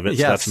least a lot of it. Yes.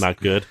 So that's not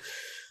good.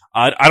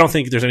 I don't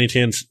think there's any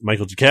chance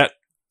Michael Jacquet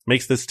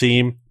makes this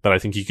team, but I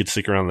think he could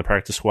stick around the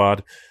practice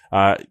squad.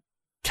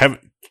 Kevon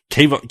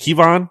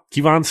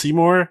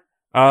Seymour,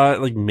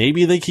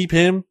 maybe they keep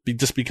him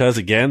just because,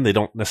 again, they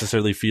don't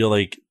necessarily feel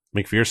like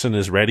McPherson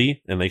is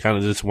ready, and they kind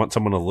of just want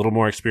someone a little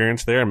more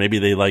experienced there. Maybe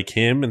they like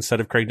him instead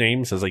of Craig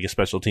James as a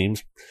special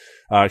teams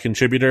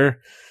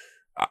contributor.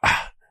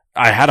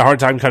 I had a hard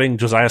time cutting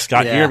Josiah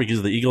Scott here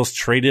because the Eagles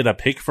traded a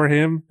pick for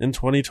him in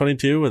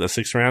 2022 with a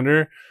 6th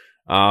rounder.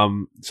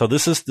 So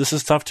this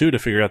is tough too to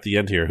figure out the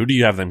end here. Who do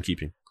you have them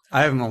keeping?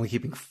 I have them only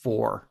keeping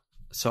 4.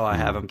 So I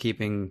have them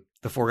keeping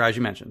the 4 guys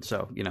you mentioned.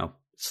 So,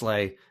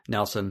 Slay,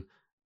 Nelson,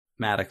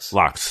 Maddox,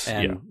 Locks,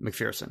 and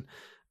McPherson.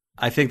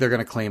 I think they're going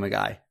to claim a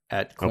guy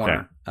at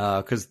corner.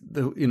 Because,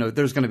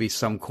 there's going to be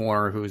some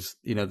corner who's,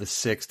 the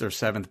 6th or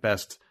 7th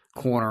best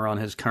corner on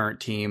his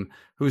current team,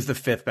 who's the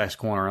 5th best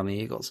corner on the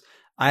Eagles.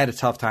 I had a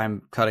tough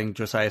time cutting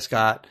Josiah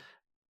Scott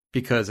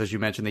because, as you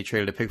mentioned, they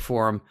traded a pick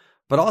for him.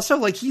 But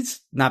also,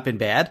 he's not been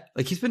bad.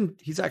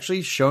 He's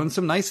actually shown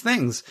some nice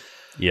things.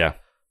 Yeah.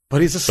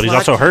 But he's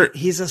also hurt.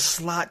 He's a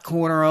slot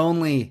corner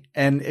only,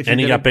 and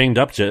he got banged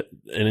up in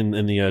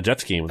the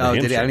Jets game. With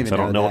did he? I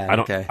don't know.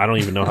 I don't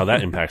even know how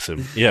that impacts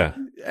him. Yeah,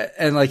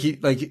 and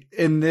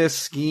in this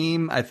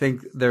scheme, I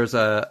think there's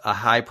a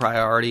high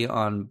priority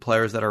on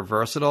players that are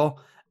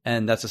versatile,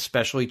 and that's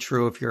especially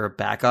true if you're a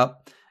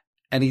backup.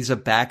 And he's a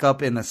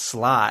backup in the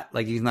slot,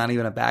 he's not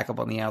even a backup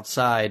on the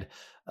outside.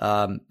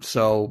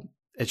 So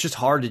it's just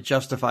hard to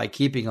justify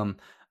keeping him.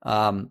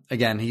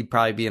 Again, he'd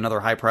probably be another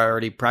high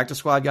priority practice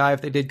squad guy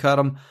if they did cut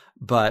him,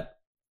 but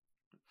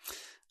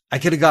I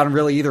could have gotten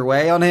really either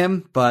way on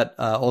him. But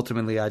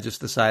ultimately, I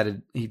just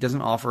decided he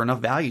doesn't offer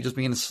enough value just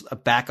being a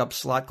backup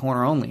slot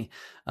corner only.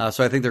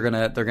 So I think they're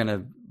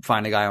gonna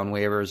find a guy on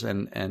waivers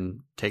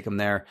and take him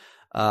there.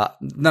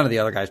 None of the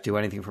other guys do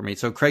anything for me.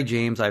 So Craig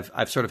James,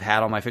 I've sort of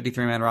had on my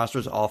 53-man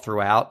rosters all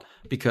throughout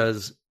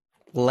because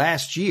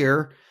last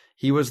year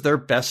he was their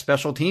best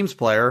special teams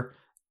player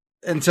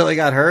until he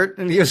got hurt,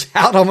 and he was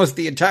out almost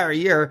the entire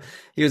year.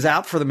 He was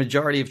out for the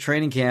majority of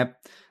training camp.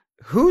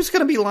 Who's going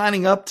to be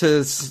lining up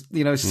to,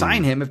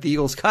 sign him if the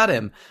Eagles cut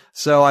him?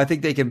 So I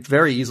think they can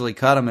very easily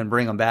cut him and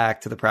bring him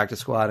back to the practice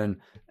squad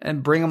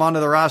and bring him onto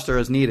the roster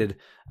as needed.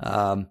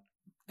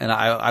 And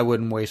I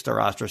wouldn't waste a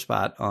roster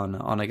spot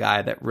on a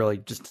guy that really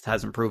just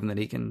hasn't proven that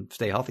he can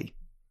stay healthy.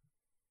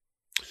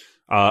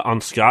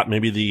 On Scott,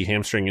 maybe the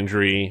hamstring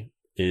injury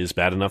is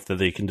bad enough that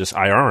they can just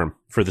IR him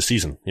for the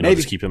season. Maybe.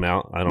 Just keep him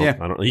out. I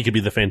don't. He could be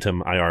the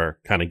phantom IR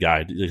kind of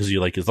guy because you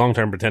like his long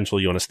term potential.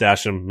 You want to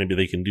stash him. Maybe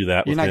they can do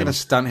that. You're not going to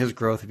stunt his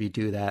growth if you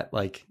do that.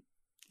 Like,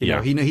 you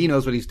know, he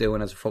knows what he's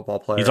doing as a football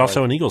player. He's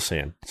also an Eagles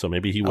fan, so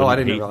maybe he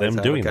wouldn't hate them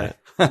doing that.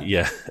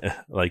 Yeah,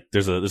 like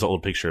there's an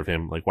old picture of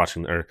him like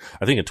watching, or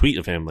I think a tweet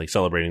of him like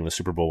celebrating the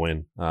Super Bowl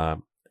win.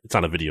 It's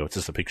not a video; it's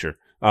just a picture.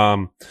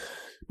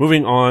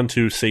 Moving on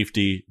to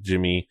safety,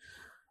 Jimmy.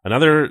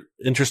 Another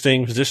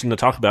interesting position to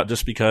talk about,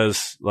 just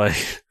because,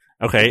 like,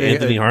 okay,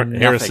 Anthony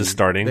Harris is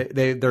starting.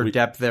 Their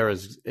depth there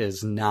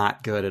is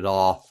not good at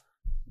all.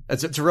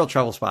 It's a real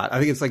trouble spot. I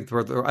think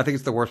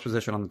it's the worst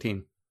position on the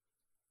team.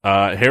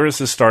 Harris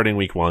is starting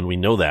week 1. We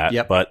know that.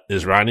 Yep. But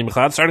is Rodney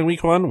McLeod starting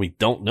week 1? We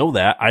don't know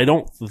that. I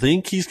don't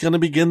think he's going to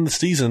begin the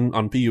season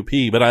on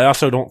PUP, but I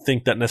also don't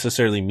think that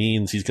necessarily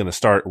means he's going to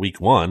start week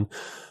 1.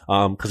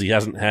 Because he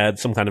hasn't had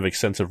some kind of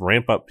extensive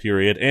ramp-up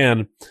period.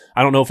 And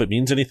I don't know if it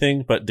means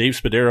anything, but Dave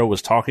Spadaro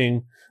was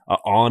talking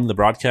on the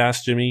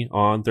broadcast, Jimmy,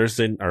 on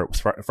Thursday or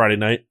Friday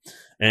night,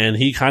 and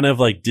he kind of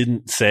like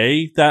didn't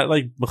say that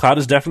like McLeod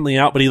is definitely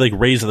out, but he like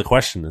raised the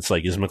question. It's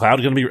like, is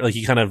McLeod going to be like?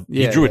 He kind of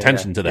he drew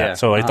attention to that, yeah.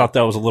 So I thought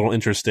that was a little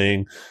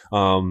interesting.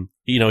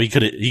 You know, he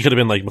could have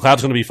been like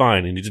McLeod's going to be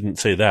fine, and he didn't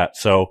say that.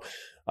 So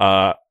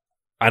I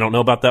don't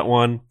know about that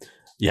one.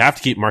 You have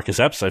to keep Marcus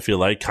Epps, I feel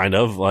like, kind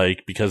of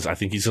like, because I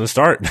think he's going to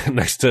start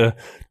next to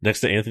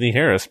Anthony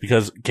Harris,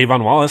 because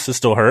Kayvon Wallace is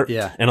still hurt.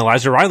 Yeah. And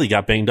Elijah Riley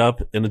got banged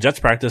up in the Jets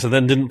practice and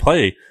then didn't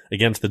play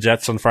against the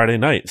Jets on Friday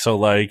night. So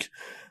like,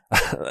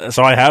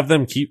 so I have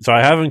him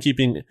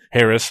keeping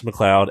Harris,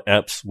 McLeod,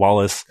 Epps,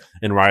 Wallace,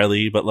 and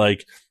Riley, but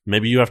like,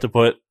 maybe you have to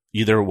put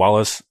either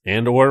Wallace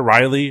and or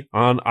Riley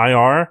on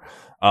IR.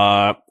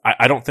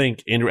 I don't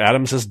think Andrew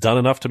Adams has done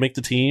enough to make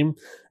the team,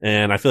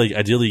 and I feel like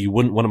ideally you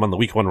wouldn't want him on the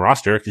week 1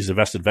 roster because he's a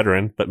vested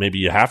veteran, but maybe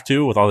you have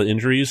to with all the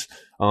injuries.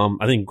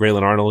 I think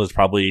Braylon Arnold is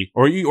probably,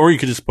 or you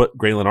could just put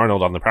Braylon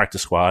Arnold on the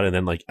practice squad and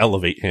then like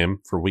elevate him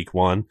for week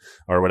 1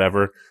 or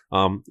whatever.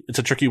 It's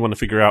a tricky one to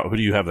figure out. Who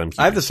do you have them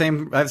keeping? I have the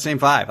same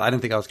 5. I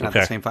didn't think I was going to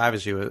have the same 5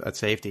 as you at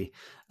safety.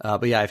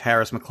 But yeah, I have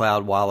Harris,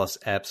 McLeod, Wallace,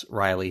 Epps,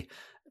 Riley.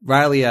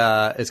 Riley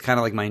is kind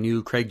of like my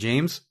new Craig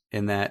James,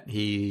 in that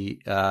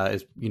he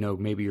is, you know,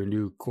 maybe your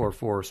new core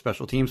 4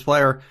 special teams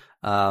player.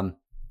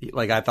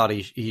 Like I thought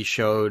he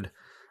showed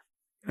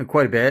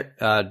quite a bit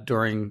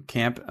during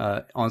camp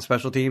on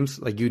special teams.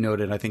 Like you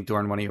noted, I think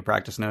during one of your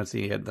practice notes,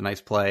 he had the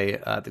nice play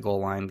at the goal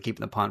line,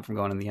 keeping the punt from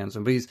going in the end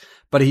zone.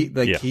 But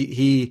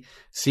he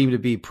seemed to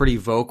be pretty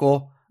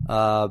vocal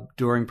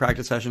during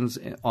practice sessions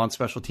on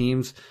special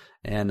teams,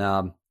 and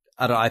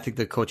I think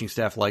the coaching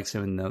staff likes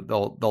him, and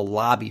they'll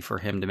lobby for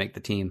him to make the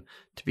team,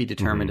 to be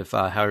determined if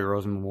Howie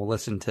Roseman will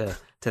listen to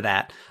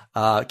that.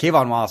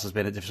 Kayvon Wallace has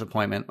been a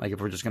disappointment. Like, if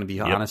we're just going to be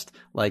honest,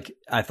 like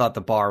I thought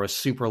the bar was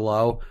super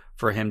low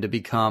for him to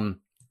become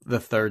the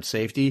 3rd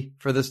safety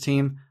for this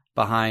team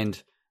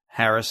behind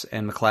Harris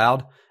and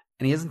McLeod,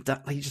 and he hasn't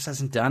done. Like, he just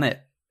hasn't done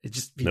it. He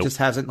just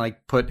hasn't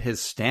like put his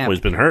stamp. Well,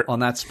 he's been hurt on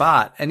that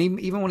spot, and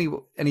even when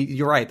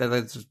you're right,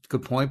 that's a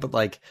good point. But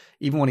like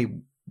even when he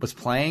was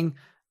playing,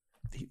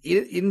 he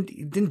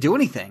didn't do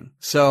anything.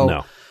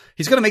 So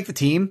he's going to make the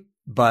team,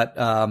 but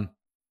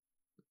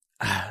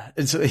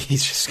and so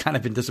he's just kind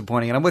of been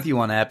disappointing. And I'm with you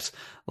on Epps.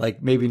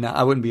 Like, maybe not.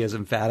 I wouldn't be as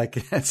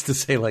emphatic as to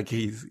say like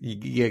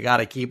you got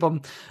to keep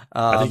him.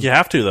 I think you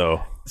have to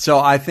though. So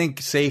I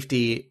think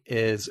safety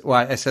is. Well,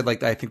 I said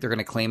like I think they're going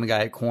to claim a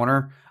guy at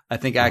corner. I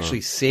think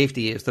actually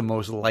safety is the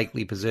most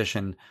likely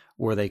position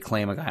where they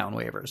claim a guy on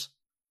waivers.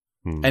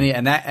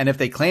 And if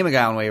they claim a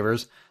guy on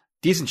waivers,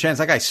 decent chance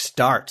that guy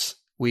starts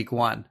week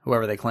 1,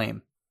 whoever they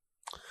claim.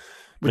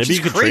 Which maybe is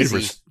you could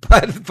crazy,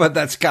 but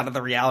that's kind of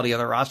the reality of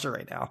the roster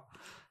right now.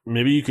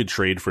 Maybe you could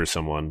trade for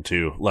someone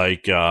too.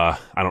 Like, I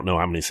don't know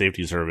how many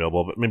safeties are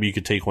available, but maybe you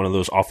could take one of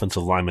those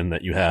offensive linemen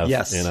that you have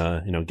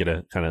and, get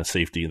a kind of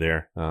safety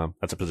there.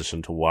 That's a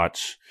position to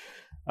watch.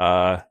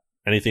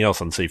 Anything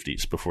else on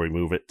safeties before we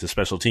move it to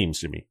special teams,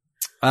 Jimmy?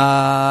 No,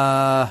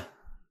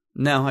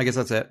 I guess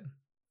that's it.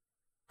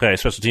 Okay.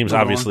 Special teams,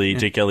 obviously,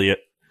 Jake Elliott,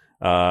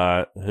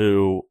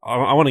 who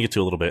I want to get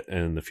to a little bit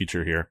in the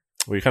future here.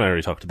 We kind of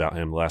already talked about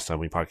him the last time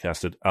we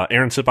podcasted.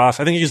 Aaron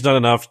Siposs, I think he's done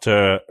enough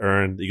to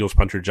earn the Eagles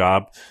punter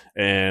job.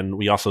 And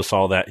we also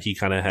saw that he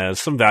kind of has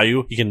some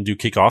value. He can do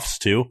kickoffs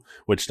too,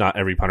 which not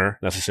every punter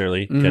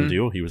necessarily can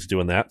do. He was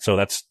doing that. So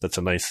that's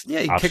a nice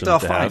he option kicked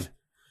off to fine. have.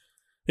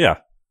 Yeah.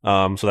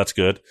 So that's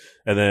good.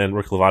 And then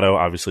Rick Lovato,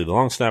 obviously the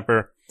long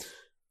snapper.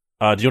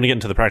 Do you want to get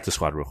into the practice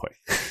squad real quick?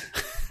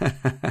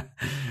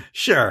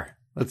 Sure.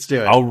 Let's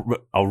do it.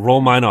 I'll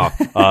roll mine off.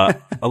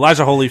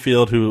 Elijah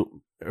Holyfield, who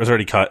was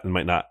already cut and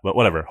might not, but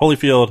whatever.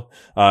 Holyfield,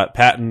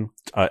 Patton,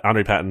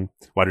 Andre Patton,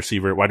 wide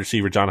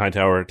receiver John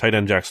Hightower, tight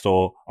end Jack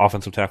Stoll,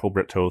 offensive tackle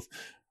Britt Toth,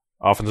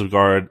 offensive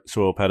guard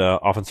Sewell Petta,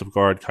 offensive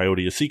guard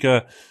Coyote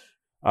Asika,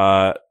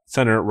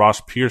 center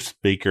Ross Pierce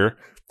Baker,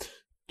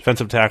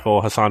 defensive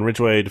tackle Hassan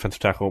Ridgeway, defensive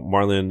tackle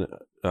Marlon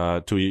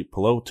Tui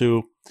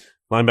Pelotu,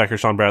 linebacker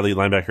Sean Bradley,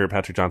 linebacker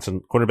Patrick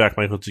Johnson, cornerback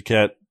Michael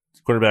Jacquet,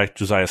 quarterback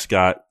Josiah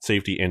Scott,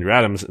 safety Andrew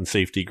Adams, and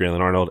safety Graylin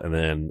Arnold, and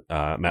then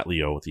Matt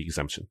Leo with the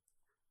exemption.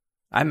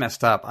 I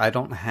messed up. I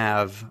don't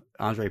have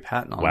Andre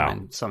Patton on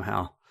mine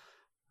somehow.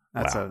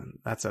 That's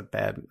a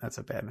bad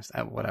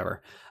mistake.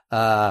 Whatever.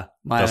 Mine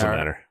doesn't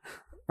matter.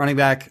 Running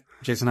back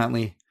Jason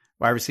Huntley,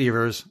 wide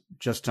receivers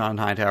just John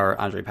Hightower.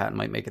 Andre Patton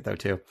might make it though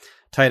too.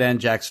 Tight end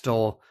Jack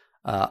Stoll,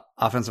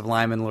 offensive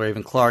lineman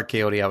LaRaven Clark,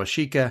 Coyote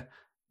Awashika,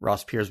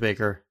 Ross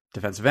Piersbaker.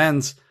 Defensive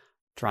ends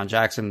Teron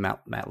Jackson,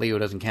 Matt Leo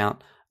doesn't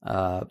count.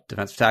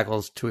 Defensive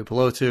tackles Tui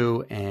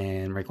Pelotu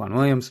and Raekwon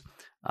Williams.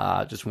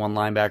 Just one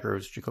linebacker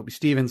was Jacoby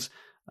Stevens.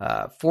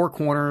 4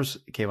 corners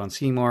Kayvon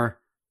Seymour,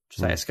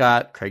 Josiah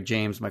Scott, Craig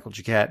James, Michael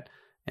Jacquet,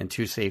 and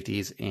 2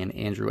 safeties in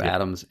Andrew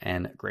Adams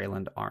and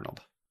Graylin Arnold.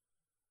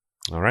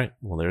 All right.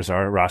 Well, there's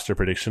our roster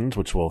predictions,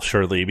 which will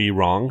surely be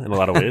wrong in a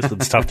lot of ways.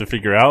 It's tough to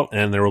figure out,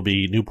 and there will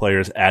be new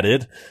players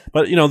added.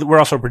 But, we're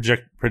also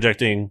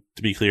projecting,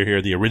 to be clear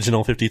here, the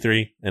original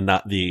 53 and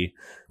not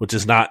which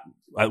is not,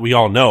 we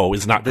all know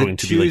is not going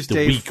to be like the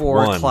week 4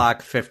 one.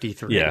 O'clock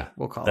 53. Yeah,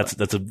 we'll call that's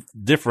a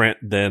different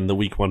than the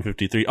week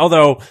 153.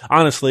 Although,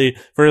 honestly,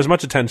 for as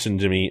much attention,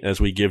 Jimmy, as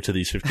we give to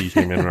these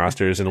 53-man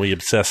rosters, and we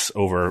obsess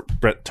over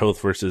Brett Toth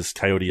versus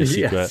Coyote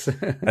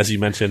Asika, as you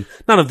mentioned,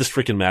 none of this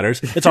freaking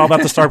matters. It's all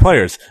about the star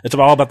players. It's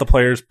all about the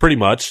players, pretty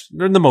much,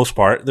 in the most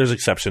part. There's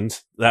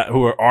exceptions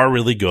who are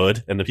really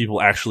good and the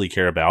people actually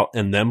care about,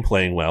 and them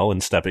playing well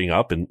and stepping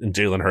up, and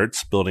Jalen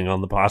Hurts building on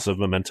the positive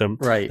momentum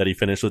that he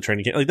finished with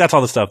training camp. Like, that's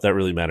all the stuff that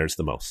really matters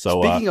the most.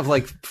 So speaking of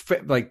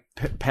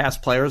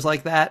past players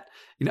like that,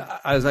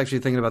 I was actually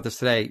thinking about this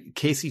today.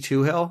 Casey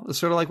Toohill is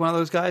sort of like one of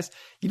those guys.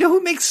 You know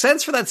who makes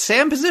sense for that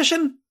Sam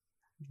position?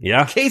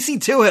 Yeah, Casey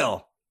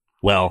Toohill.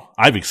 Well,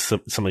 I have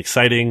some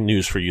exciting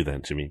news for you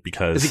then, Jimmy,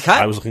 because is he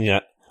cut? I was looking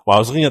at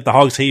the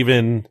Hogs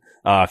Haven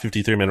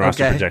 53-man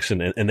roster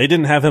projection, and they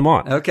didn't have him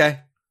on.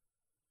 Okay,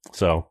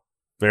 so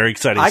very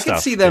exciting. I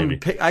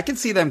can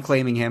see them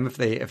claiming him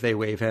if they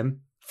waive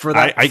him for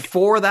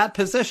that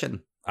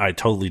position. I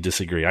totally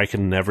disagree. I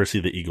can never see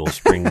the Eagles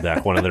bring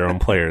back one of their own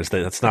players.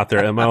 That's not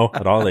their MO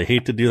at all. They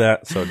hate to do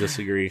that, so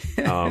disagree.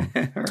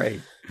 Right.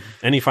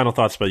 Any final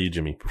thoughts about you,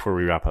 Jimmy, before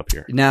we wrap up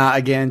here? Nah,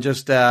 again,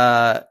 just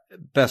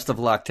best of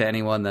luck to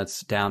anyone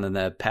that's down in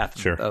the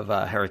path of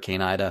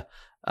Hurricane Ida,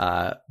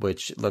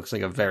 which looks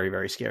like a very,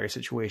 very scary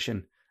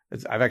situation.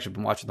 I've actually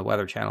been watching the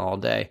Weather Channel all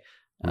day.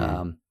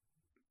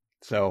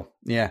 So,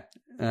 yeah.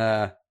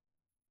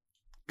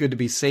 Good to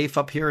be safe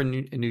up here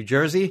in New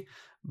Jersey,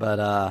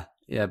 but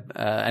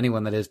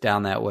anyone that is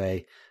down that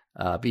way,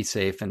 be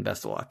safe and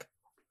best of luck.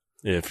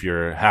 If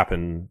you're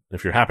happening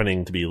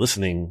to be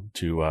listening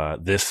to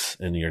this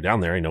and you're down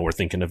there, we're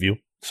thinking of you.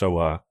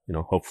 So,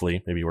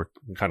 hopefully maybe we're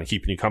kind of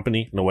keeping you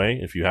company in a way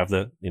if you have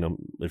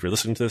if you're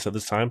listening to this at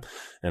this time,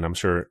 and I'm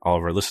sure all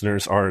of our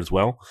listeners are as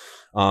well.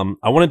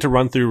 I wanted to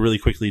run through really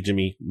quickly,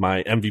 Jimmy,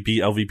 my MVP,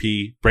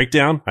 LVP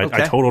breakdown.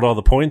 I totaled all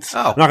the points.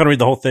 I'm not going to read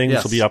the whole thing.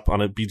 This will be up on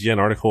a BGN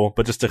article,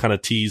 but just to kind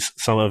of tease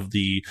some of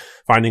the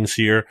findings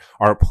here.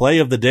 Our play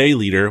of the day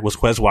leader was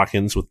Quez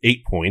Watkins with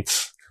 8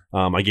 points.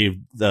 I gave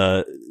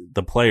the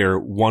player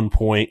 1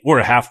 point or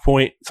a half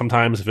point.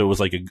 Sometimes if it was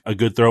like a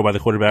good throw by the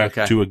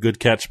quarterback to a good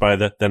catch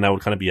then that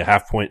would kind of be a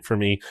half point for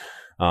me.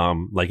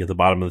 Like at the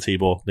bottom of the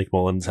table, Nick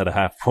Mullins had a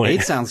half point.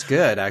 8 sounds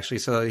good, actually.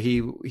 So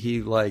he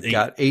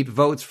got 8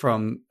 votes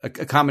from a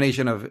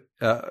combination of,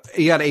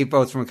 he got 8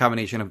 votes from a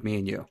combination of me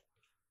and you.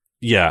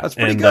 Yeah. That's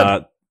pretty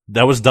good.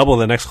 That was double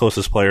the next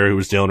closest player, who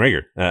was Jalen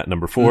Reagor at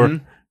number 4.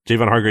 Mm-hmm.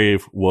 Javon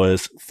Hargrave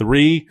was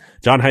 3,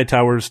 John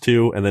Hightower's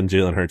 2, and then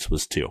Jalen Hurts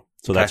was 2.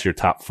 So that's your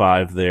top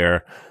 5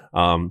 there.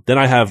 Then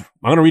I'm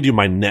going to read you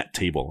my net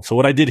table. So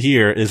what I did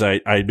here is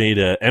I made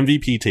a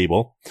MVP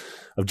table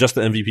of just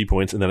the MVP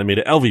points, and then I made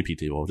an LVP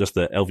table of just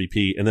the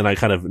LVP, and then I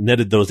kind of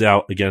netted those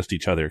out against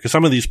each other, because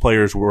some of these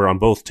players were on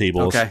both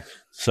tables. Okay.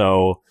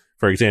 So,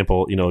 for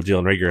example,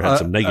 Jalen Reagor had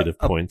some negative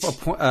points.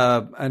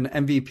 An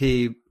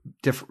MVP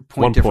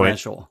point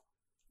differential.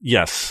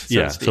 Yes.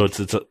 Yeah. So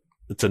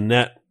it's a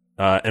net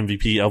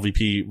MVP,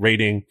 LVP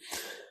rating.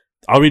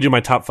 I'll read you my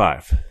top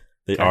 5.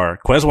 They are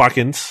Quez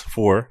Watkins,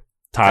 4,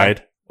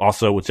 tied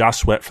also with Josh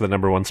Sweat for the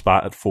number 1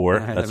 spot at 4.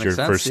 That's your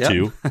first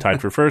 2, tied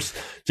for first.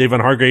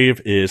 Javon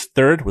Hargrave is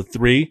 3rd with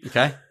 3.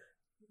 Okay.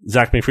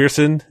 Zach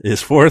McPherson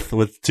is 4th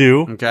with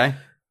 2. Okay.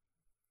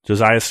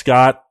 Josiah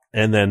Scott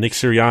and then Nick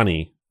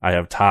Sirianni I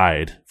have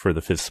tied for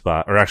the 5th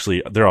spot. Or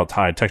actually, they're all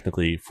tied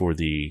technically for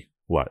the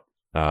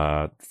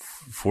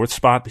 4th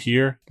spot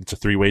here. It's a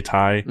 3-way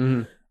tie.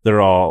 Mm-hmm.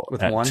 They're all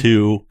with at 1?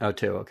 2. Oh,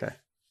 2, okay.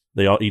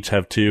 They all each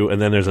have 2,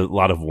 and then there's a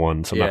lot of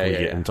 1, so I'm not going to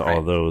get into all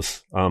of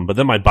those. But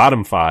then my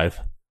bottom 5,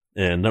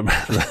 and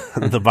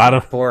the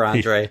bottom... Poor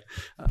Andre.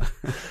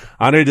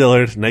 Andre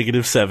Dillard,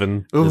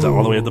 -7, is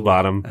all the way at the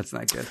bottom. That's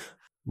not good.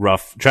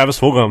 Rough. Travis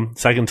Fulgham,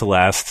 second to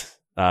last,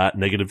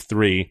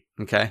 -3.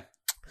 Okay.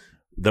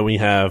 Then we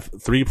have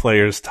 3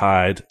 players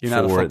tied. You're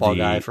not a football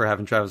guy for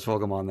having Travis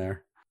Fulgham on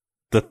there.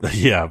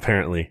 Yeah,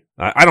 apparently.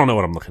 I don't know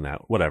what I'm looking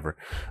at. Whatever.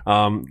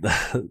 Bottom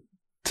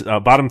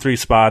 3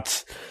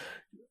 spots...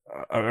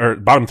 or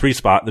bottom 3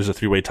 spot, there's a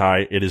 3-way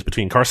tie. It is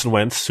between Carson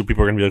Wentz, who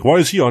people are going to be like, why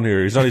is he on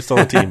here? He's not still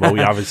on the team. Well,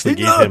 we obviously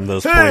gave him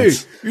those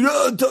points.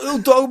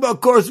 Don't talk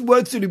about Carson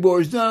Wentz anymore.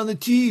 He's not on the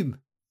team.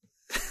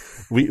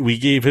 We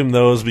gave him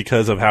those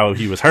because of how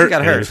he was hurt.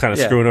 He was kind of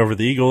screwing over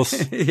the Eagles.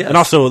 Yes. And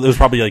also, there was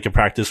probably like a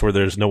practice where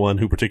there's no one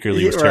who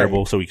particularly was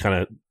terrible, so we kind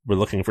of were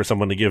looking for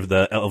someone to give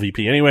the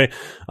LVP anyway.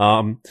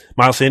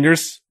 Miles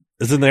Sanders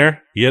is in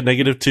there. He had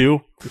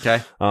 -2.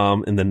 Okay.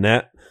 In the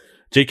net.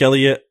 Jake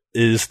Elliott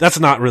that's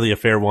not really a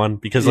fair one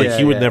because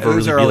he would never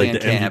really be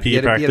like the MVP practice. He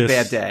had a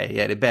bad day. He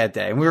had a bad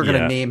day. And we were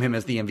going to name him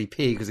as the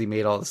MVP because he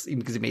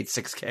made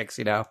 6 kicks,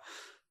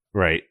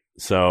 Right.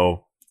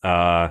 So,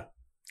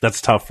 that's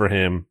tough for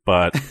him,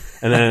 and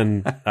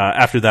then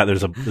after that,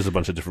 there's a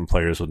bunch of different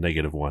players with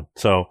 -1.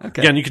 So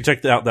again, you can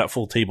check out that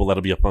full table.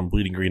 That'll be up on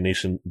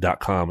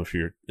bleedinggreennation.com if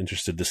you're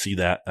interested to see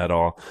that at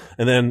all.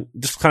 And then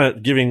just kind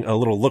of giving a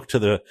little look to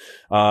the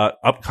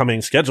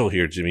upcoming schedule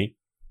here, Jimmy.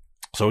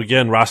 So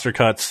again, roster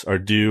cuts are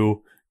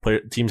due.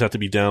 Teams have to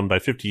be down by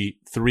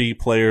 53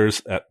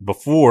 players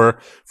before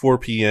 4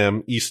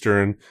 p.m.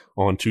 Eastern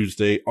on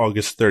Tuesday,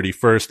 August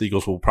 31st. The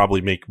Eagles will probably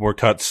make more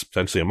cuts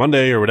potentially on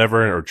Monday or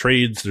whatever, or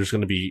trades. There's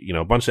going to be,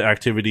 a bunch of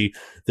activity.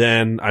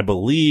 Then I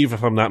believe,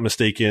 if I'm not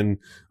mistaken,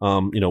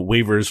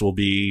 waivers will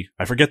be,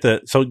 I forget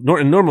that. So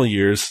in normal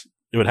years,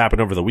 it would happen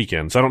over the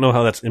weekend. So I don't know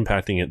how that's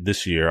impacting it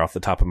this year off the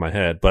top of my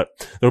head, but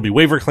there'll be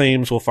waiver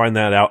claims. We'll find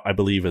that out, I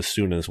believe, as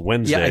soon as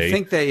Wednesday.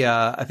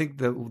 Yeah, I think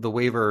the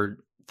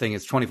waiver thing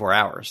is 24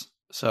 hours.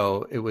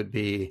 So it would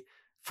be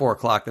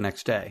 4:00 the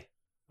next day.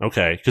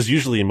 Okay. Because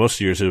usually in most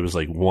years it was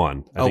like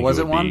 1. Was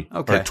it 1?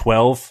 Okay. Or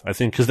 12, I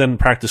think. Because then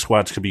practice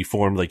squads could be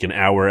formed like an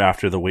hour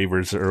after the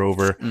waivers are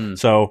over.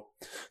 So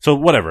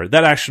whatever.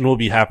 That action will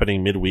be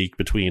happening midweek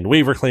between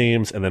waiver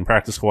claims and then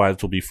practice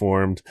squads will be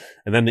formed.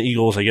 And then the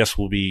Eagles, I guess,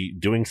 will be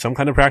doing some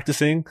kind of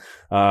practicing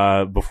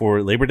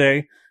before Labor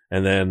Day.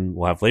 And then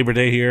we'll have Labor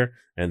Day here,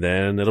 and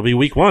then it'll be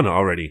week 1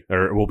 already,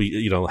 or we'll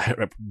be,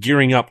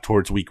 gearing up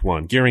towards week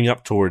 1, gearing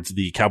up towards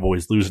the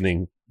Cowboys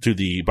losing to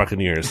the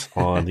Buccaneers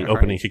on the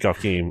opening kickoff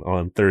game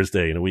on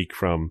Thursday in a week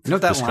from. You know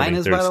what that line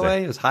is, Thursday. by the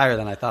way? It was higher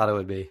than I thought it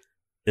would be.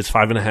 It's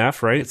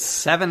 5.5, right? It's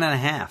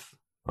 7.5.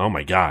 Oh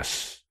my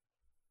gosh.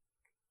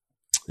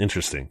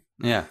 Interesting.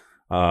 Yeah.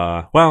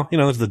 Well,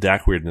 there's the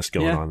Dak weirdness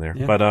going on there.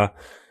 Yeah. But,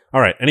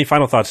 all right. Any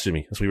final thoughts,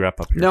 Jimmy, as we wrap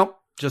up here? Nope.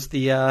 Just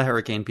the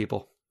Hurricane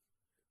people.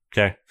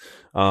 Okay.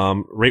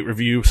 Rate,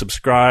 review,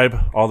 subscribe,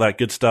 all that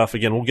good stuff.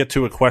 Again, we'll get to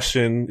your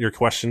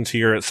questions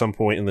here at some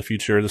point in the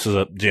future. This is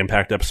a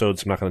jam-packed episode,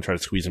 so I'm not going to try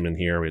to squeeze them in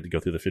here. We had to go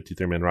through the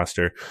 53-man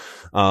roster.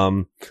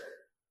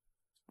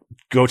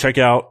 Go check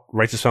out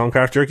Righteous Felon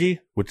Craft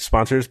Jerky, which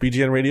sponsors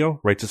BGN Radio,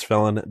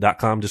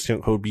 righteousfelon.com,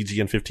 discount code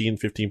BGN15,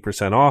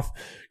 15% off.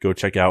 Go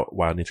check out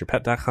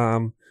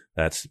wildnaturepet.com.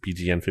 That's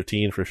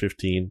BGN15 for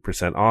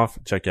 15% off.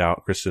 Check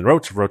out Kristen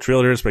Roach of Roach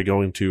Realtors by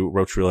going to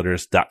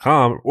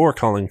roachrealtors.com or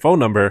calling phone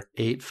number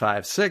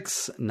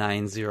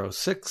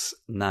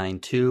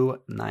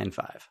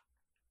 856-906-9295.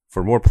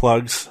 For more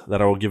plugs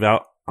that I will give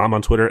out, I'm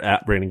on Twitter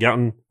at Brandon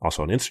Gouton,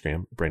 also on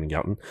Instagram, Brandon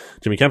Gouton.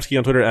 Jimmy Kempski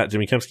on Twitter at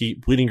Jimmy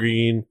Kempski, Bleeding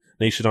Green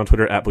Nation on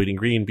Twitter at Bleeding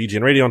Green,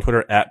 BGN Radio on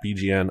Twitter at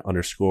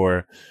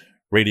BGN_radio.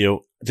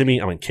 Jimmy,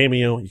 I'm on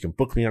Cameo. You can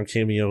book me on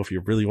Cameo if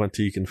you really want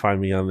to. You can find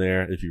me on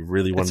there if you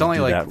really want to do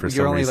that for some reason.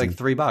 You're only like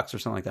 $3 or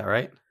something like that,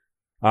 right?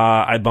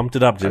 I bumped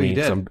it up, Jimmy. You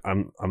did? So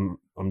I'm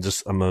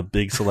a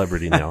big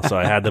celebrity now, so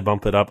I had to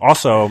bump it up.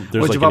 Also,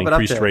 there's like an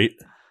increased rate.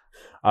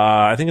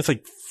 I think it's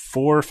like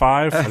 4 or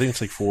 5. I think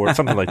it's like 4,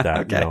 something like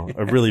that. Okay.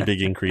 A really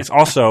big increase.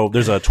 Also,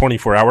 there's a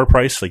 24-hour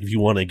price. Like if you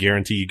want to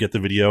guarantee you get the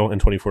video in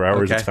 24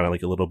 hours, It's kind of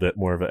like a little bit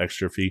more of an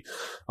extra fee.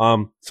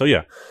 So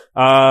yeah,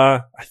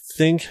 I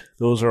think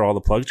those are all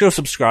the plugs. Go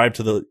subscribe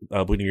to the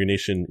Bleeding Green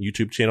Nation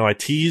YouTube channel. I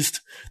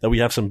teased that we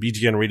have some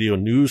BGN Radio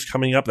news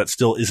coming up that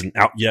still isn't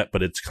out yet,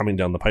 but it's coming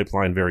down the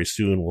pipeline very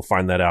soon. We'll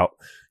find that out.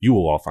 You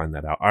will all find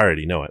that out. I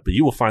already know it, but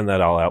you will find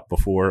that all out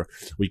before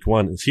week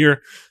 1 is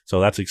here.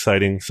 So that's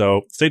exciting.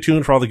 So stay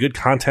tuned for all the good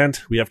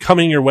content we have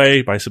coming your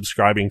way by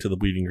subscribing to the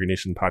Bleeding Green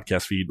Nation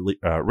podcast feed,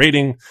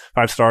 rating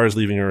 5 stars,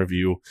 leaving a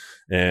review,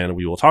 and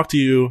we will talk to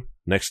you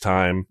next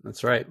time.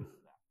 That's right.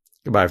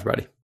 Goodbye,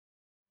 everybody.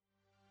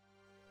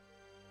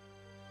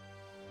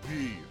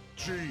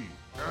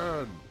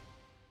 BGN.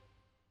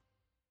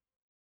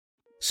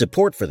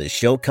 Support for this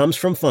show comes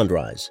from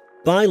Fundrise.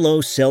 Buy low,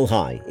 sell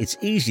high. It's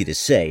easy to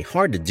say,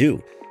 hard to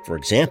do. For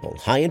example,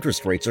 high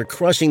interest rates are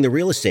crushing the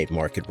real estate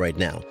market right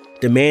now.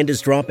 Demand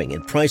is dropping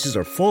and prices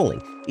are falling,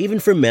 even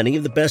for many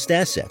of the best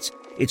assets.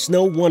 It's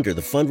no wonder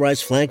the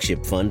Fundrise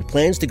Flagship Fund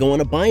plans to go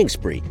on a buying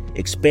spree,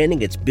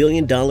 expanding its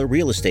billion-dollar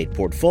real estate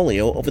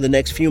portfolio over the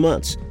next few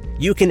months.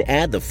 You can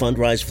add the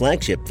Fundrise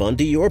Flagship Fund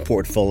to your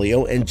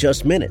portfolio in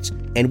just minutes,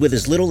 and with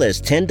as little as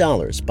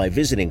 $10 by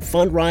visiting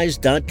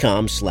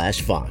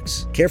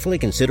fundrise.com/Fox. Carefully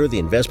consider the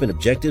investment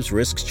objectives,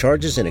 risks,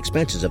 charges, and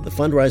expenses of the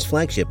Fundrise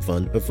Flagship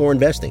Fund before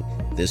investing.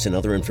 This and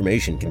other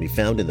information can be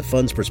found in the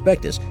fund's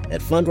prospectus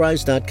at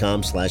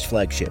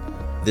fundrise.com/flagship.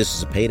 This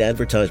is a paid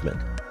advertisement.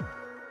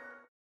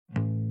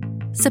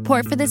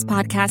 Support for this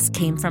podcast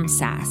came from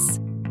SAS.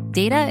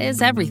 Data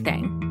is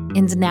everything.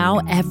 And now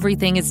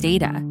everything is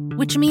data,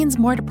 which means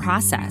more to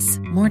process,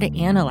 more to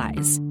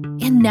analyze.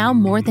 And now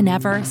more than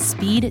ever,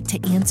 speed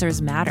to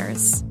answers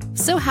matters.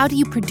 So how do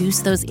you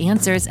produce those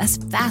answers as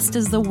fast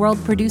as the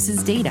world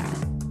produces data?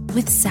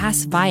 With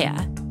SAS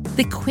Viya,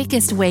 the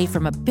quickest way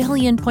from a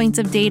billion points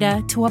of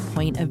data to a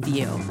point of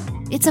view.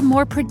 It's a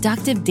more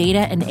productive data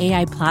and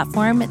AI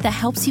platform that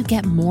helps you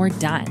get more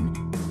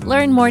done.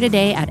 Learn more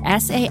today at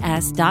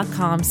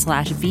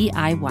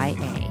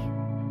sas.com/VIYA.